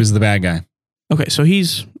 Okay. He was the bad guy. Okay, so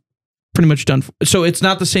he's pretty much done. So it's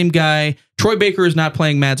not the same guy. Troy Baker is not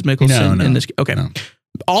playing Mads Mikkelsen in this. Okay. No.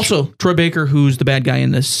 Also, Troy Baker, who's the bad guy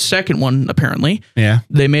in the second one, apparently. Yeah.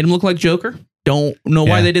 They made him look like Joker. Don't know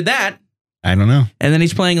why they did that. I don't know. And then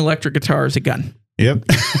he's playing electric guitar as a gun. Yep.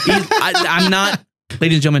 I'm not,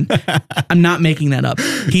 ladies and gentlemen, I'm not making that up.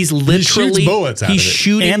 He's literally shoots bullets out of it.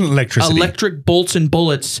 Shooting and electric bolts and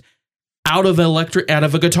bullets out of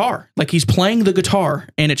a guitar. Like he's playing the guitar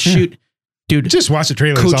and it's shoot. Dude, just watch the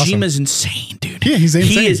trailer. Kojima's insane, dude. Yeah, he's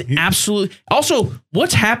insane. He is absolutely. Also,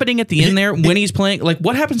 what's happening at the end there when he's playing? Like,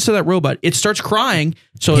 what happens to that robot? It starts crying.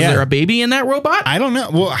 So, is there a baby in that robot? I don't know.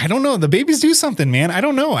 Well, I don't know. The babies do something, man. I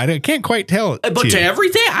don't know. I can't quite tell. But to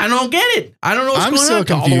everything, I don't get it. I don't know what's going on.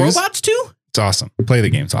 To all the robots too. It's awesome. Play the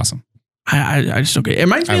game. It's awesome. I just don't get it. It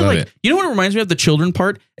reminds me of like, you know what it reminds me of? The children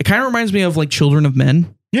part. It kind of reminds me of like Children of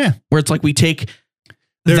Men. Yeah, where it's like we take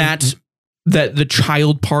that the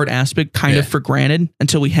child part aspect kind of for granted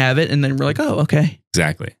until we have it, and then we're like, oh, okay.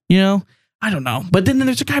 Exactly. You know, I don't know. But then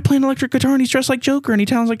there's a guy playing electric guitar and he's dressed like Joker and he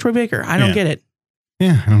sounds like Troy Baker. I don't get it.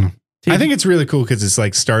 Yeah, I don't know. Dude. I think it's really cool because it's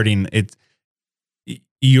like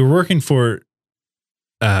you're working for,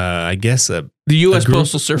 I guess, the U.S.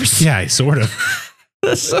 Postal Service. Yeah, sort of.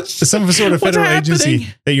 Some sort of federal agency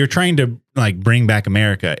that you're trying to like bring back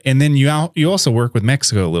America, and then you also work with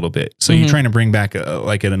Mexico a little bit. So you're trying to bring back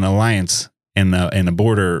like an alliance and a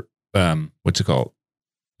border. What's it called?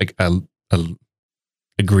 Like a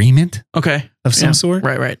agreement of some sort.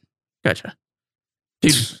 Right. Gotcha.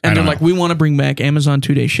 Dude, and they're like, we want to bring back Amazon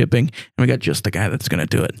 2-day shipping, and we got just the guy that's going to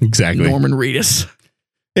do it. Exactly. Norman Reedus.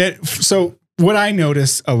 So what I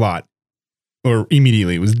noticed a lot, or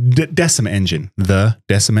immediately, was Decima Engine. The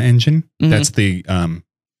Decima Engine. Mm-hmm. That's the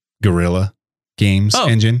Guerrilla Games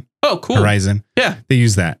engine. Oh, cool. Horizon. Yeah. They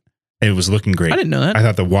use that. It was looking great. I didn't know that. I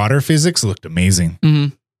thought the water physics looked amazing.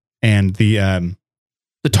 Mm-hmm. And the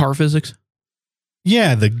tar physics.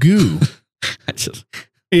 Yeah, the goo.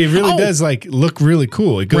 It really does like look really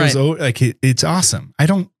cool. It goes it's awesome. I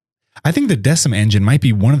think the Decima engine might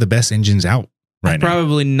be one of the best engines out right now.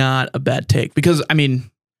 Probably not a bad take because I mean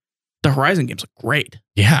the Horizon games look great.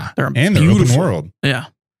 Yeah. They're open world. Yeah.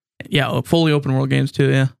 Yeah, fully open world games too,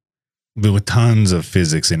 yeah. With tons of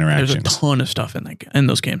physics interactions. There's a ton of stuff in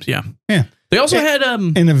those games, yeah. Yeah. They also had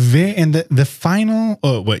and the final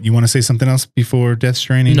what you want to say something else before Death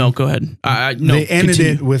Stranding? No, go ahead. No, they ended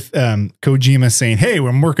it with Kojima saying, "Hey,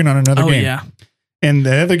 I'm working on another game." Yeah. And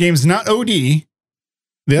the other game's not OD.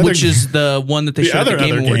 Which is the one that they showed at the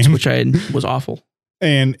Game Awards, which was awful.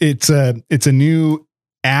 And it's a new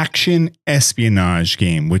action espionage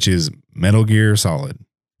game, which is Metal Gear Solid.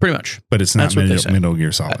 Pretty much. But it's not Metal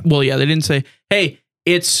Gear Solid. Well, yeah, they didn't say, "Hey,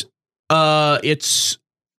 it's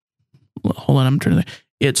hold on, I'm turning.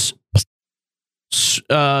 It's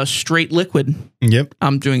straight liquid." Yep.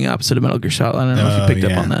 I'm doing the opposite of Metal Gear Solid. I don't know if you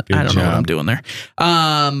picked up on that. I don't know what I'm doing there.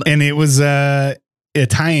 And it was a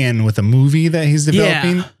tie-in with a movie that he's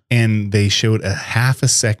developing, and they showed a half a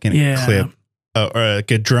second clip or like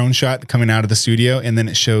a drone shot coming out of the studio, and then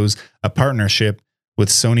it shows a partnership with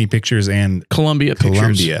Sony Pictures and Columbia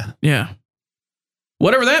Pictures. Yeah.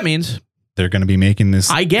 Whatever that means. They're going to be making this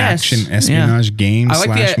action espionage game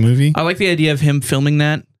 / movie. I like the idea of him filming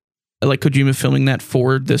that, like Kojima filming that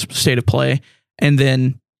for this State of Play, and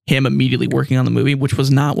then him immediately working on the movie, which was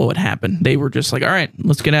not what would happen. They were just like, all right,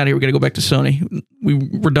 let's get out of here. We're going to go back to Sony.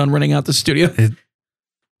 We're done renting out the studio.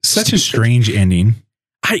 Such a strange ending.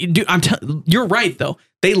 You're right, though.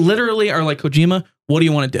 They literally are like, Kojima, what do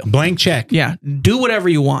you want to do? Blank check. Yeah. Do whatever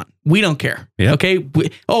you want. We don't care. Yep. Okay.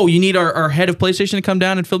 You need our head of PlayStation to come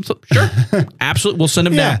down and film something? Sure. Absolutely. We'll send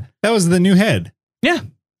him down. That was the new head. Yeah.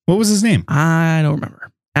 What was his name? I don't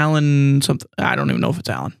remember. Alan something. I don't even know if it's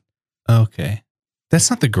Alan. Okay. That's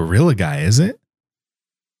not the gorilla guy, is it?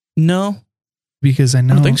 No. Because I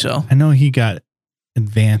don't think so. I know he got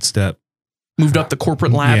advanced up. Moved up the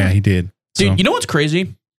corporate ladder. Yeah, he did. Dude, you know what's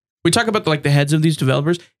crazy? We talk about the heads of these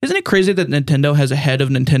developers. Isn't it crazy that Nintendo has a head of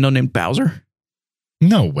Nintendo named Bowser?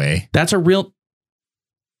 No way. That's a real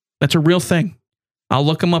thing. I'll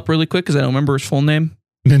look him up really quick because I don't remember his full name.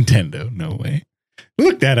 Nintendo. No way.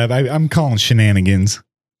 Look that up. I'm calling shenanigans.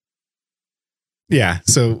 Yeah.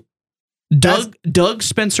 So Doug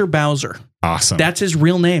Spencer Bowser. Awesome. That's his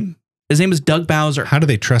real name. His name is Doug Bowser. How do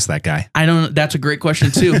they trust that guy? I don't know. That's a great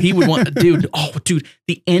question too. He would want, dude,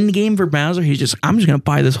 the end game for Bowser. I'm just going to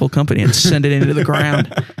buy this whole company and send it into the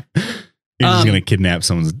ground. He's just going to kidnap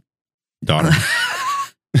someone's daughter.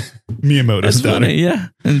 Miyamoto's daughter. Funny, yeah.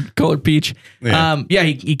 And Color Peach. Yeah.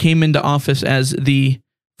 He came into office as the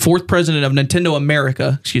 4th president of Nintendo of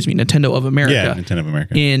America. Yeah, Nintendo of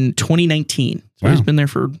America. In 2019. So he's been there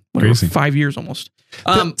for 5 years almost.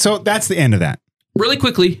 So that's the end of that. Really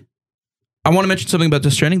quickly, I want to mention something about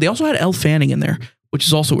Death Stranding. They also had Elle Fanning in there, which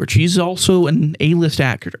is also weird. She's also an A-list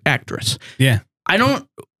actress. Yeah.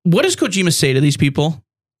 What does Kojima say to these people?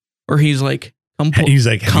 Or he's like, have you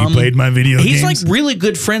played my video games? He's like really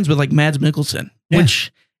good friends with like Mads Mikkelsen,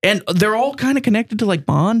 and they're all kind of connected to like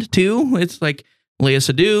Bond too. It's like Lea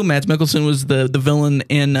Seydoux, Mads Mikkelsen was the villain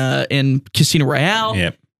in Casino Royale.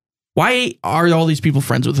 Yep. Why are all these people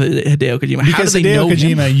friends with Hideo Kojima? Because Hideo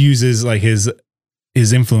Kojima uses like his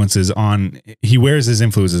influences he wears his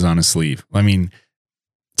influences on his sleeve. I mean,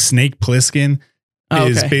 Snake Plissken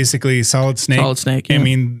is basically Solid Snake. Solid Snake. Yeah. I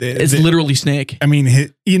mean, it's literally Snake. I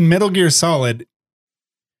mean, in Metal Gear Solid,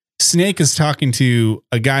 Snake is talking to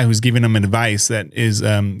a guy who's giving him advice that is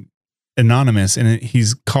anonymous, and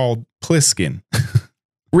he's called Plissken.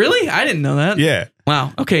 Really? I didn't know that. Yeah.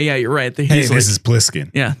 Wow. Okay. Yeah, you're right. This is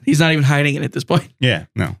Plissken. Yeah. He's not even hiding it at this point. Yeah.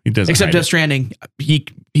 No, he doesn't. Except Death Stranding,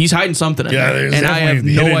 he's hiding something in there, and I have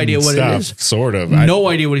no idea what it is. Sort of. No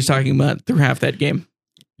idea what he's talking about through half that game.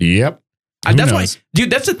 Yep. That's why, dude.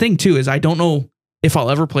 That's the thing too. Is I don't know if I'll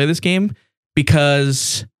ever play this game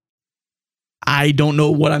because I don't know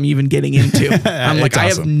what I'm even getting into. I'm like, I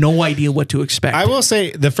have no idea what to expect. I will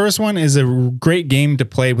say the first one is a great game to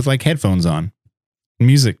play with like headphones on.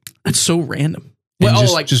 Music. It's so random.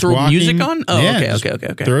 Well, just throw music on? Oh, yeah,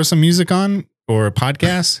 okay. Throw some music on or a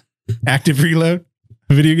podcast, Active Reload,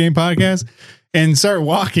 a video game podcast, and start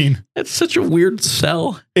walking. That's such a weird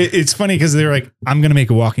sell. It's funny because they're like, I'm going to make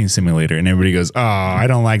a walking simulator. And everybody goes, oh, I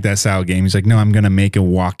don't like that style game. He's like, no, I'm going to make a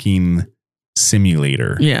walking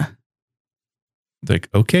simulator. Yeah. Like,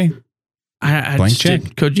 okay. Blank check.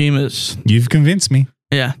 Kojima's. You've convinced me.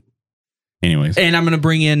 Yeah. Anyways. And I'm going to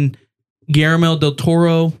bring in Guillermo del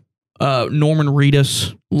Toro, Norman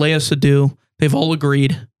Reedus, Lea Seydoux. They've all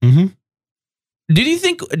agreed. Mm-hmm. Do you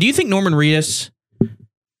think Norman Reedus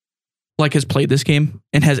has played this game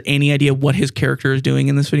and has any idea what his character is doing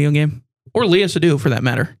in this video game? Or Lea Seydoux, for that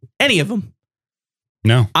matter. Any of them?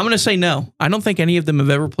 No. I'm going to say no. I don't think any of them have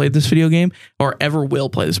ever played this video game or ever will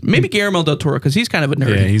play this. Maybe Guillermo del Toro, because he's kind of a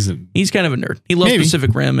nerd. Yeah, he's kind of a nerd. He loves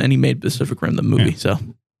Pacific Rim, and he made Pacific Rim the movie. Yeah. So,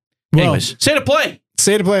 anyways, state of play.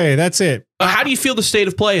 State of play. That's it. How do you feel the state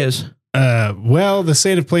of play is? Well, the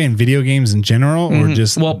state of play in video games in general, or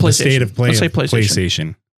just the state of play of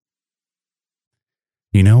PlayStation.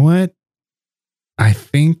 You know what? I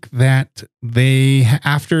think that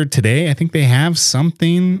after today, I think they have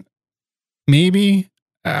something. Maybe.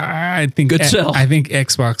 I think good sell. I think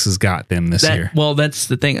Xbox has got them this year. Well, that's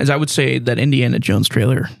the thing. As I would say that Indiana Jones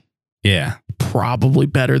trailer. Yeah. Probably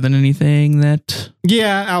better than anything that.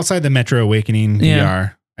 Yeah, outside the Metro Awakening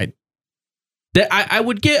VR. I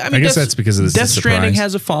would get. I guess that's because of the Death Stranding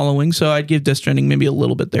has a following, so I'd give Death Stranding maybe a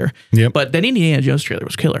little bit there. Yep. But that Indiana Jones trailer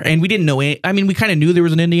was killer, and we didn't know. We kind of knew there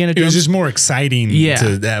was an Indiana Jones. It was just more exciting. Yeah.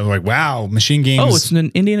 To that, like, wow, machine games. Oh, it's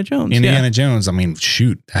an Indiana Jones. Indiana Jones. I mean,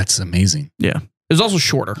 shoot, that's amazing. Yeah. It was also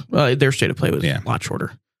shorter. Their state of play was a lot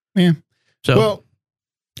shorter. Yeah. So, well,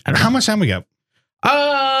 how much time we got?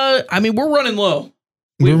 We're running low.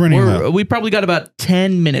 We're running low. We probably got about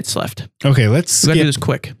 10 minutes left. Okay, let's do this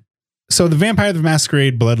quick. So the Vampire the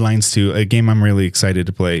Masquerade Bloodlines 2, a game I'm really excited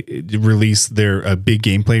to play, released their big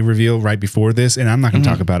gameplay reveal right before this, and I'm not going to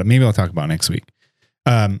talk about it. Maybe I'll talk about it next week.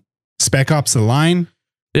 Spec Ops: The Line.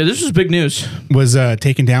 Yeah, this was big news. Was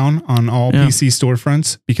taken down on all PC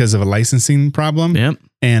storefronts because of a licensing problem. Yep.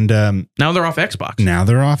 And now they're off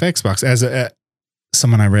Xbox. As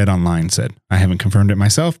someone I read online said. I haven't confirmed it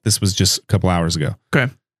myself. This was just a couple hours ago.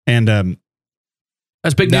 Okay. And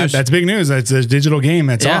that's big news. That's big news. That's a digital game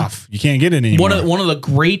that's off. You can't get it anymore. One of the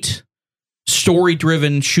great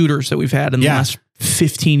story-driven shooters that we've had in the last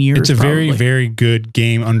 15 years. It's a very, very good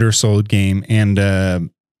game, undersold game. And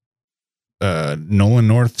Nolan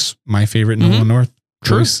North's my favorite Nolan North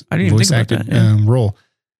voice acted role.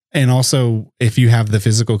 And also, if you have the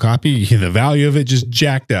physical copy, the value of it just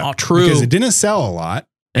jacked up. Oh, true. Because it didn't sell a lot.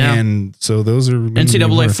 Yeah. And so those are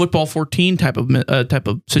NCAA Football 14 type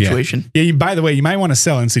of situation. Yeah. By the way, you might want to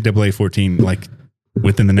sell NCAA 14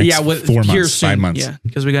 within the next 4 months, 5 months. Yeah,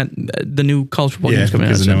 because we got the new college football games coming out.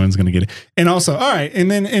 Because no one's going to get it. And also, all right.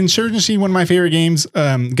 And then Insurgency, one of my favorite games,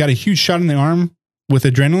 got a huge shot in the arm with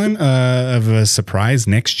Adrenaline of a surprise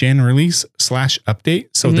next gen release / update.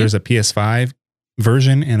 So there's a PS5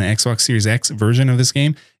 version and an Xbox Series X version of this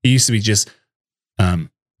game. It used to be just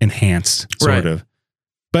enhanced, sort of.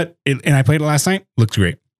 But and I played it last night. Looked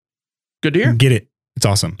great. Good to hear. Get it. It's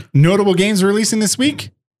awesome. Notable games releasing this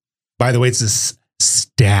week. By the way, it's a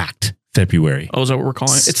stacked February. Oh, is that what we're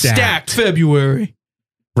calling it? It's stacked February.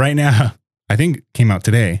 Right now, I think it came out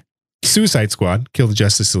today. Suicide Squad, Kill the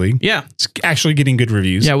Justice League. Yeah. It's actually getting good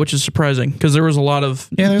reviews. Yeah, which is surprising because there was a lot of...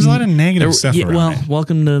 Yeah, there's a lot of negative stuff around it.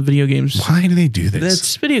 Welcome to video games. Why do they do this?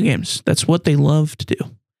 That's video games. That's what they love to do.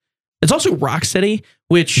 It's also Rocksteady,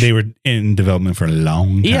 which... They were in development for a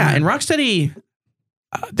long time. Yeah, and Rocksteady,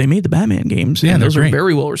 they made the Batman games. Yeah, and those are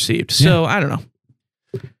very well received. So, I don't know.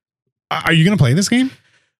 Are you going to play this game?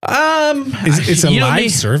 It's a live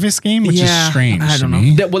service game, which is strange. I don't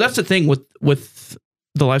know. Well, that's the thing with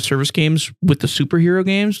the live service games, with the superhero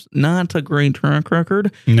games, not a great track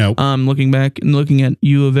record. No. Looking back and looking at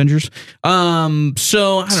you Avengers. So I don't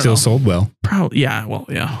know. Still sold well. Probably, yeah. Well,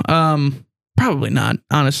 yeah. Probably not,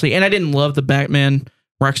 honestly. And I didn't love the Batman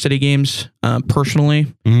Rocksteady games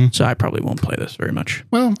personally, so I probably won't play this very much.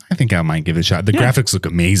 Well, I think I might give it a shot. The graphics look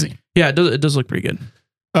amazing. Yeah, it does look pretty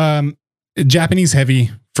good. Japanese heavy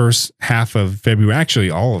first half of February. Actually,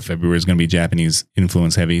 all of February is going to be Japanese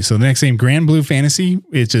influence heavy. So the next game, Grand Blue Fantasy,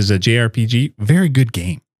 which is a JRPG. Very good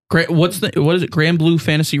game. Great. What is it? Grand Blue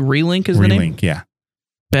Fantasy Relink is the name? Relink, yeah.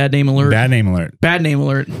 Bad name alert. Bad name alert. Bad name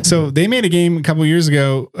alert. So they made a game a couple years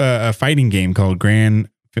ago, a fighting game called Grand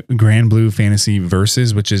Blue Fantasy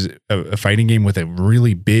Versus, which is a fighting game with a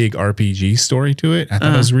really big RPG story to it. I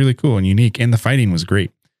thought it was really cool and unique, and the fighting was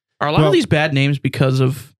great. Are a lot of these bad names because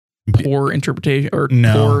of poor interpretation or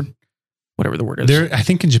poor, whatever the word is? I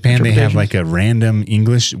think in Japan they have like a random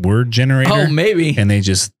English word generator. Oh, maybe. And they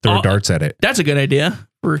just throw darts at it. That's a good idea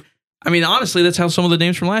for I mean, honestly, that's how some of the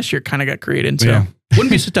names from last year kind of got created. So wouldn't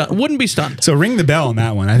be stunned. So ring the bell on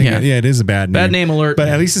that one. I think it is a bad name. Bad name alert. But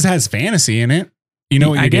at least it has fantasy in it. You know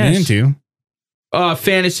what you're getting into.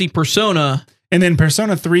 Fantasy Persona. And then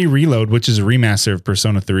Persona 3 Reload, which is a remaster of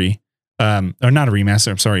Persona 3. Or not a remaster,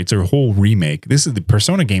 I'm sorry. It's a whole remake. The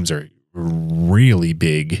Persona games are really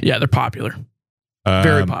big. Yeah, they're popular.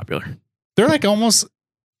 Very popular. They're like almost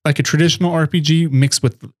like a traditional RPG mixed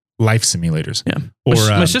with life simulators. Yeah. Or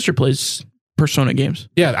my sister plays Persona games.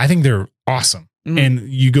 Yeah, I think they're awesome. Mm-hmm. And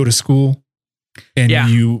you go to school and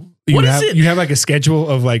you have like a schedule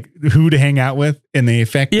of like who to hang out with and they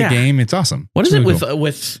affect the game. It's awesome. What is really it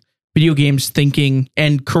with video games thinking,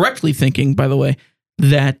 and correctly thinking, by the way,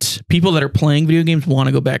 that people that are playing video games want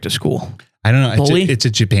to go back to school? I don't know. It's a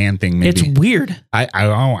Japan thing. Maybe it's weird.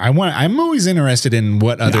 I'm always interested in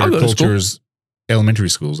what other cultures elementary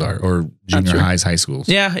schools are, or junior highs, high schools.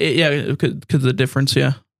 Yeah, because of the difference.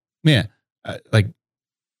 Yeah.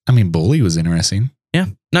 Bully was interesting. Yeah,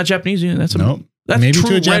 not Japanese. That's that's maybe true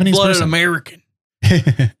to a Japanese red-blooded person. American.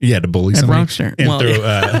 To bully somebody and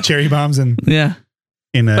throw cherry bombs and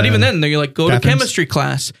but even then, they're like, go to chemistry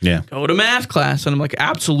class, go to math class, and I'm like,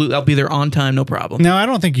 absolutely, I'll be there on time, no problem. No, I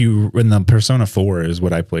don't think in the Persona 4 is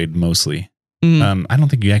what I played mostly. I don't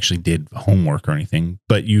think you actually did homework or anything,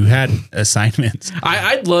 but you had assignments.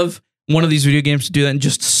 I'd love one of these video games to do that and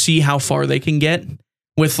just see how far they can get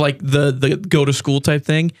with like the go to school type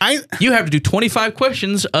thing. You have to do 25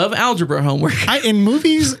 questions of algebra homework. In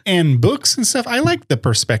movies and books and stuff, I like the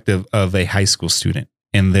perspective of a high school student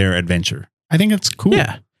and their adventure. I think it's cool.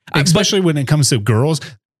 Yeah. Especially when it comes to girls.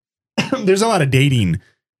 There's a lot of dating.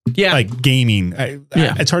 Yeah. Like gaming.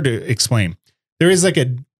 It's hard to explain. There is like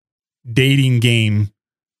a dating game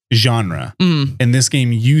genre. And this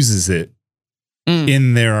game uses it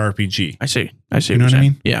in their RPG. I see. You know what I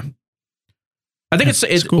mean? Yeah. I think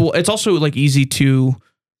it's cool. It's also like easy to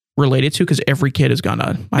relate it to because every kid has gone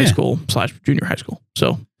to high school / junior high school.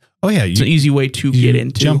 So it's an easy way to get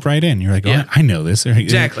into. Jump right in. You're like, I know this.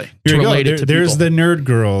 Exactly. There's the nerd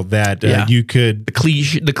girl that you could the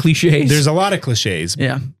cliches. There's a lot of cliches.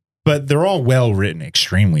 Yeah. But they're all well written,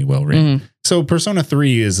 extremely well written. So Persona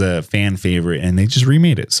 3 is a fan favorite, and they just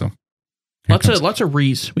remade it. So lots of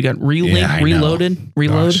re's. We got Relink,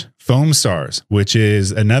 Reload. Gosh. Foam Stars, which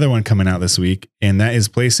is another one coming out this week, and that is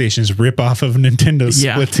PlayStation's ripoff of Nintendo's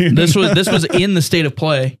Splatoon. This was in the state of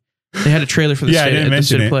play. They had a trailer for the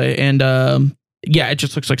state of play, and it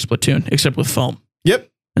just looks like Splatoon except with foam. Yep,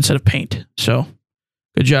 instead of paint. So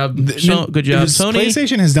good job, good job, Sony.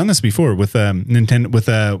 PlayStation has done this before with Nintendo with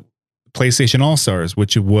PlayStation All Stars,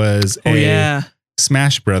 which was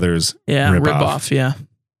Smash Brothers ripoff. Yeah,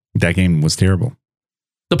 that game was terrible.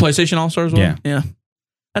 The PlayStation All Stars one. Yeah.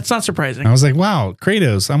 That's not surprising. I was like, wow,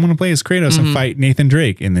 Kratos. I'm going to play as Kratos and fight Nathan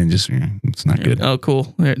Drake. And then just, it's not good. Oh,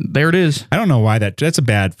 cool. There it is. I don't know why that's a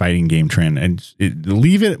bad fighting game trend. And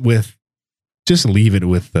leave it with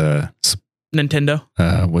Nintendo.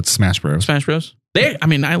 What's Smash Bros? Smash Bros.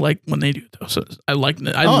 I like when they do it though. So I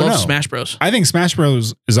love Smash Bros. I think Smash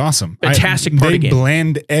Bros is awesome. Fantastic party game. They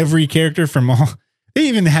blend every character from all. They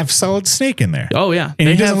even have Solid Snake in there. Oh yeah. And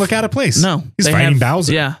he doesn't look out of place. No. He's fighting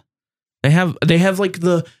Bowser. Yeah. They have like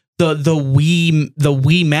the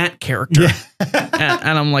Wii Matt character,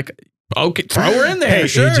 and I'm like, okay, throw her in there.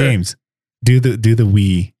 Sure. Hey James, do the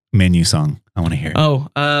Wii menu song. I want to hear it.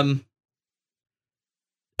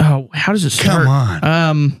 How does it start? Come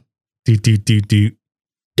on. Do.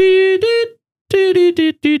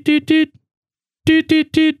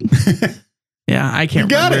 Yeah, I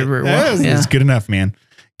can't remember it very well. It's good enough, man.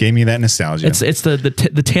 Gave me that nostalgia. It's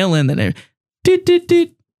the tail end that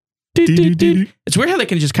it's weird how they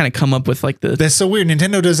can just kind of come up with like the. That's so weird.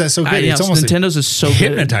 Nintendo does that so good. It's almost Nintendo's is so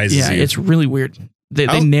hypnotizes good. Yeah, it's really weird.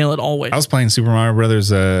 They nail it always. I was playing Super Mario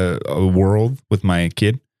Brothers World with my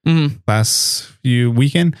kid last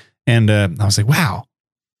weekend, and I was like, wow,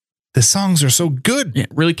 the songs are so good. Yeah,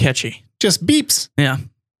 really catchy. Just beeps. Yeah,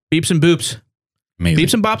 beeps and boops. Amazing.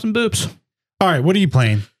 Beeps and bops and boops. All right, what are you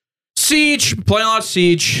playing? Siege, playing a lot of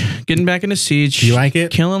Siege, getting back into Siege. You like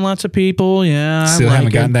it? Killing lots of people. Yeah, still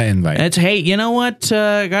haven't gotten that invite. Hey, you know what? You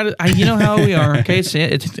know how we are. Okay,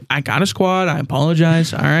 I got a squad. I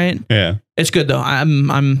apologize. All right. Yeah, it's good though.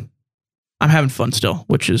 I'm having fun still,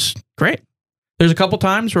 which is great. There's a couple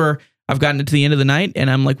times where I've gotten to the end of the night and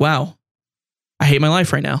I'm like, wow, I hate my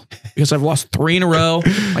life right now because I've lost 3 in a row.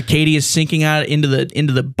 My KD is sinking out into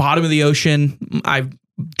the bottom of the ocean. I've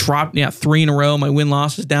dropped 3 in a row. My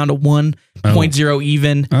win-loss is down to 1.0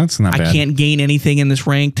 even. That's not bad. I can't gain anything in this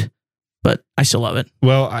ranked, but I still love it.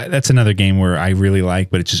 Well, that's another game where I really like,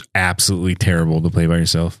 but it's just absolutely terrible to play by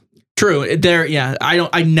yourself. True.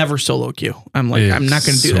 I never solo queue. I'm like, I'm not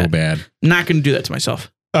going to do so that. Bad. I'm not going to do that to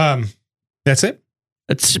myself. That's it.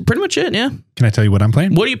 That's pretty much it. Yeah. Can I tell you what I'm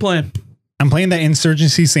playing? What are you playing? I'm playing the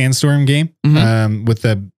Insurgency Sandstorm game with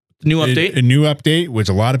the new update. A new update, which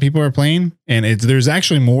a lot of people are playing, and there's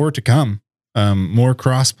actually more to come. More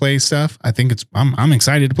cross-play stuff. I think I'm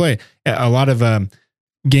excited to play. A lot of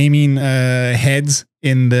gaming heads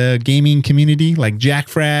in the gaming community, like Jack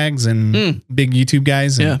Frags and big YouTube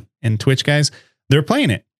guys and Twitch guys, they're playing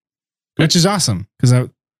it, which is awesome because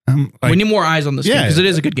we need more eyes on this game because it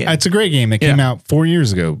is a good game. It's a great game that came out 4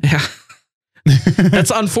 years ago. Yeah.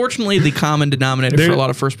 That's unfortunately the common denominator for a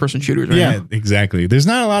lot of first-person shooters right now. Exactly. There's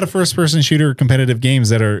not a lot of first-person shooter competitive games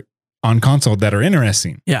that are on console that are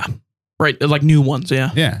interesting. Yeah. Right. Like new ones.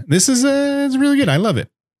 Yeah. Yeah. This is it's really good. I love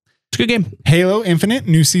it. It's a good game. Halo Infinite,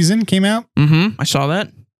 new season came out. I saw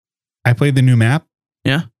that. I played the new map.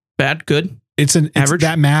 Yeah. Bad. Good. It's average.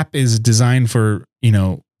 That map is designed for,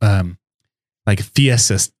 like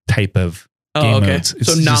Fiesta type of game modes.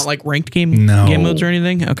 It's so not just, like ranked game modes or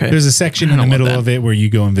anything? Okay. There's a section in the middle of it where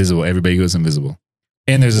you go invisible. Everybody goes invisible.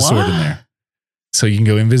 And there's a sword in there. So you can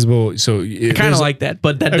go invisible. So I kind of like that,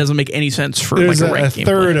 but that doesn't make any sense for like a ranked game.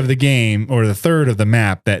 There's a third of the game or the third of the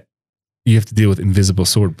map that you have to deal with invisible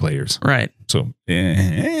sword players. Right. So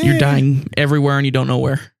you're dying everywhere and you don't know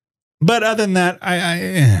where. But other than that,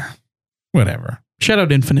 I whatever. Shout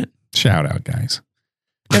out Infinite. Shout out, guys.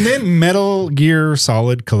 And then Metal Gear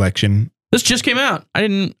Solid Collection. This just came out. I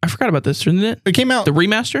forgot about this, didn't it? It came out. The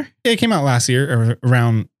remaster? Yeah, it came out last year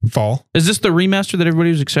around fall. Is this the remaster that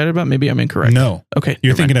everybody was excited about? Maybe I'm incorrect. No. Okay.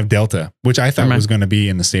 You're thinking of Delta, which I thought was going to be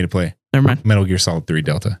in the state of play. Never mind. Metal Gear Solid 3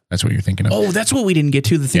 Delta. That's what you're thinking of. Oh, that's what we didn't get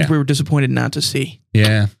to. The things we were disappointed not to see.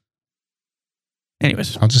 Yeah.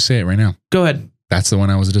 Anyways. I'll just say it right now. Go ahead. That's the one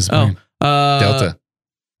I was disappointed. Delta.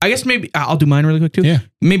 I guess maybe I'll do mine really quick too. Yeah.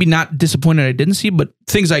 Maybe not disappointed I didn't see, but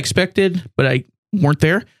things I expected, but I weren't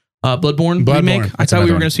there. Bloodborne Remake. I thought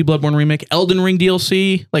we were going to see Bloodborne Remake. Elden Ring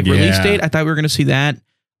DLC, release date. I thought we were going to see that.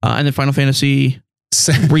 And then Final Fantasy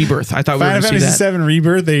Rebirth. I thought we were going to see that. Final Fantasy 7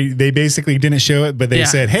 Rebirth, they basically didn't show it, but they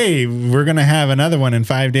said, hey, we're going to have another one in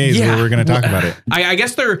 5 days where we're going to talk about it. I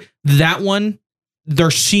guess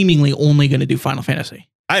they're seemingly only going to do Final Fantasy.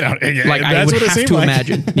 I don't I would have to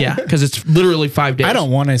imagine. Yeah, because it's literally 5 days. I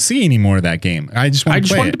don't want to see any more of that game. I just want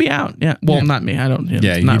it to be out. Yeah. Well, not me. I don't.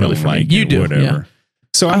 Yeah, it's not really for me. You do. Whatever. Yeah.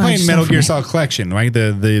 So I'm playing Metal Gear Solid Collection, right?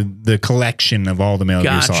 The collection of all the Metal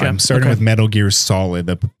Gear Solid. I'm starting with Metal Gear Solid,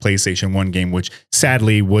 the PlayStation 1 game, which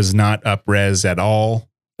sadly was not up-res at all.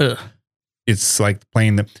 Ugh. It's like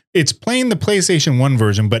playing the PlayStation 1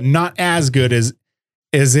 version, but not as good as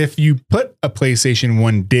if you put a PlayStation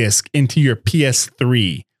 1 disc into your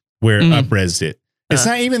PS3 where it up-resed it. It's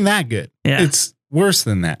not even that good. Yeah. It's worse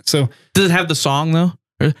than that. So does it have the song though?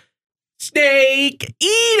 Snake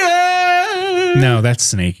Eater. No, that's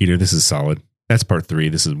Snake Eater. This is Solid. That's part 3.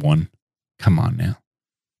 This is 1. Come on now.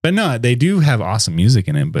 But no, they do have awesome music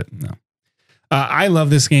in it, but no. I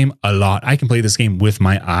love this game a lot. I can play this game with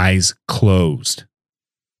my eyes closed.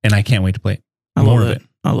 And I can't wait to play it. I love it.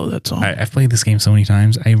 I love that song. I've played this game so many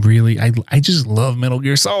times. I just love Metal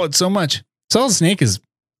Gear Solid so much. Solid Snake is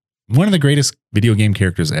one of the greatest video game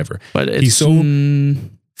characters ever. But he's so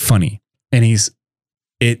funny. And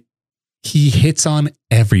he hits on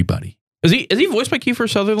everybody. Is he voiced by Kiefer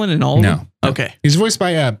Sutherland in all of them? No. Okay. He's voiced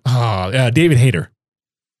by David Hayter.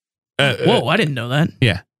 Whoa, I didn't know that.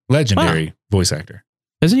 Yeah. Legendary voice actor.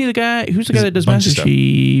 Isn't he the guy? Who's the guy that does Master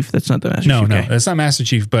Chief? That's not the Master Chief. No, that's not Master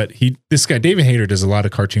Chief, but this guy, David Hayter, does a lot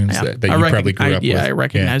of cartoons that you probably grew up with. Yeah, I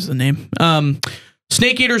recognize the name.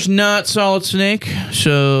 Snake Eater's not Solid Snake,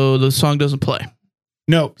 so the song doesn't play.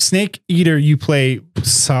 No, Snake Eater, you play Big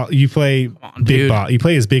Boss. You play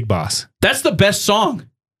as Big Boss. That's the best song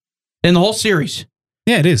in the whole series.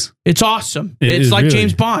 Yeah, it is. It's awesome. It's like really,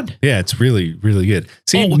 James Bond. Yeah, it's really, really good.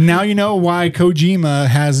 See, now you know why Kojima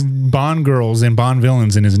has Bond girls and Bond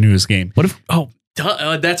villains in his newest game. What if?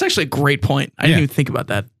 That's actually a great point. I didn't even think about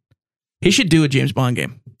that. He should do a James Bond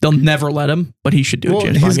game. They'll never let him, but he should do a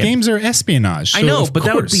James Bond game. His games are espionage. So I know, but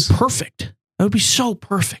that would be perfect. That would be so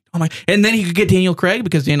perfect. Oh my! And then he could get Daniel Craig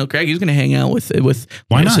because Daniel Craig, he's going to hang out with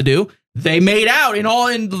why not? Sadu. They made out in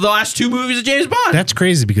the last 2 movies of James Bond. That's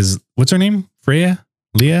crazy because what's her name? Leia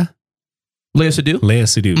Sadu.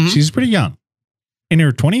 Mm-hmm. She's pretty young. In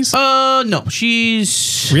her 20s? No,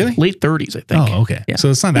 she's really late 30s, I think. Oh, okay. Yeah. So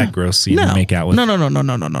it's not that gross seeing her make out with.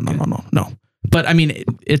 No. But I mean,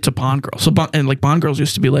 it's a Bond girl. So Bond girls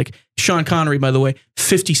used to be like Sean Connery, by the way,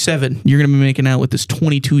 57. You're going to be making out with this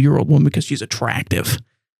 22-year-old woman because she's attractive.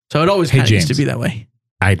 So it always kind of used to be that way.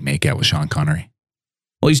 I'd make out with Sean Connery.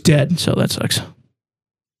 Well, he's dead, so that sucks.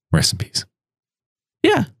 Rest in peace.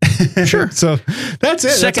 Yeah, sure. So that's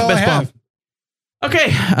it. Second that's all best I have. bomb.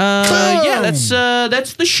 Okay.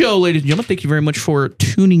 That's the show, ladies and gentlemen. Thank you very much for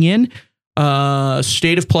tuning in.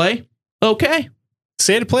 State of play. Okay.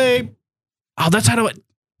 State of play. Oh, that's how to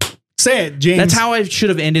say it, James. That's how I should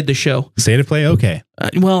have ended the show. State of play. Okay.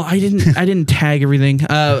 Well, I didn't tag everything.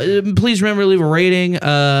 Please remember to leave a rating.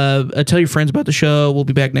 Tell your friends about the show. We'll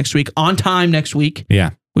be back next week on time next week. Yeah.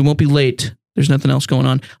 We won't be late. There's nothing else going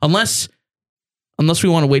on unless we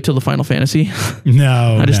want to wait till the Final Fantasy.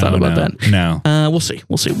 No. I just thought about that. No. We'll see.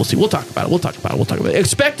 We'll talk about it.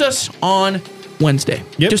 Expect us on Wednesday.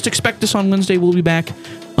 Yep. Just expect us on Wednesday. We'll be back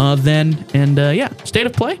then. And state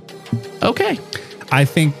of play. Okay. I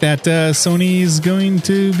think that Sony's going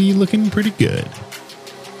to be looking pretty good.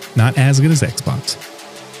 Not as good as Xbox.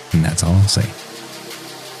 And that's all I'll say.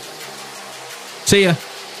 See ya.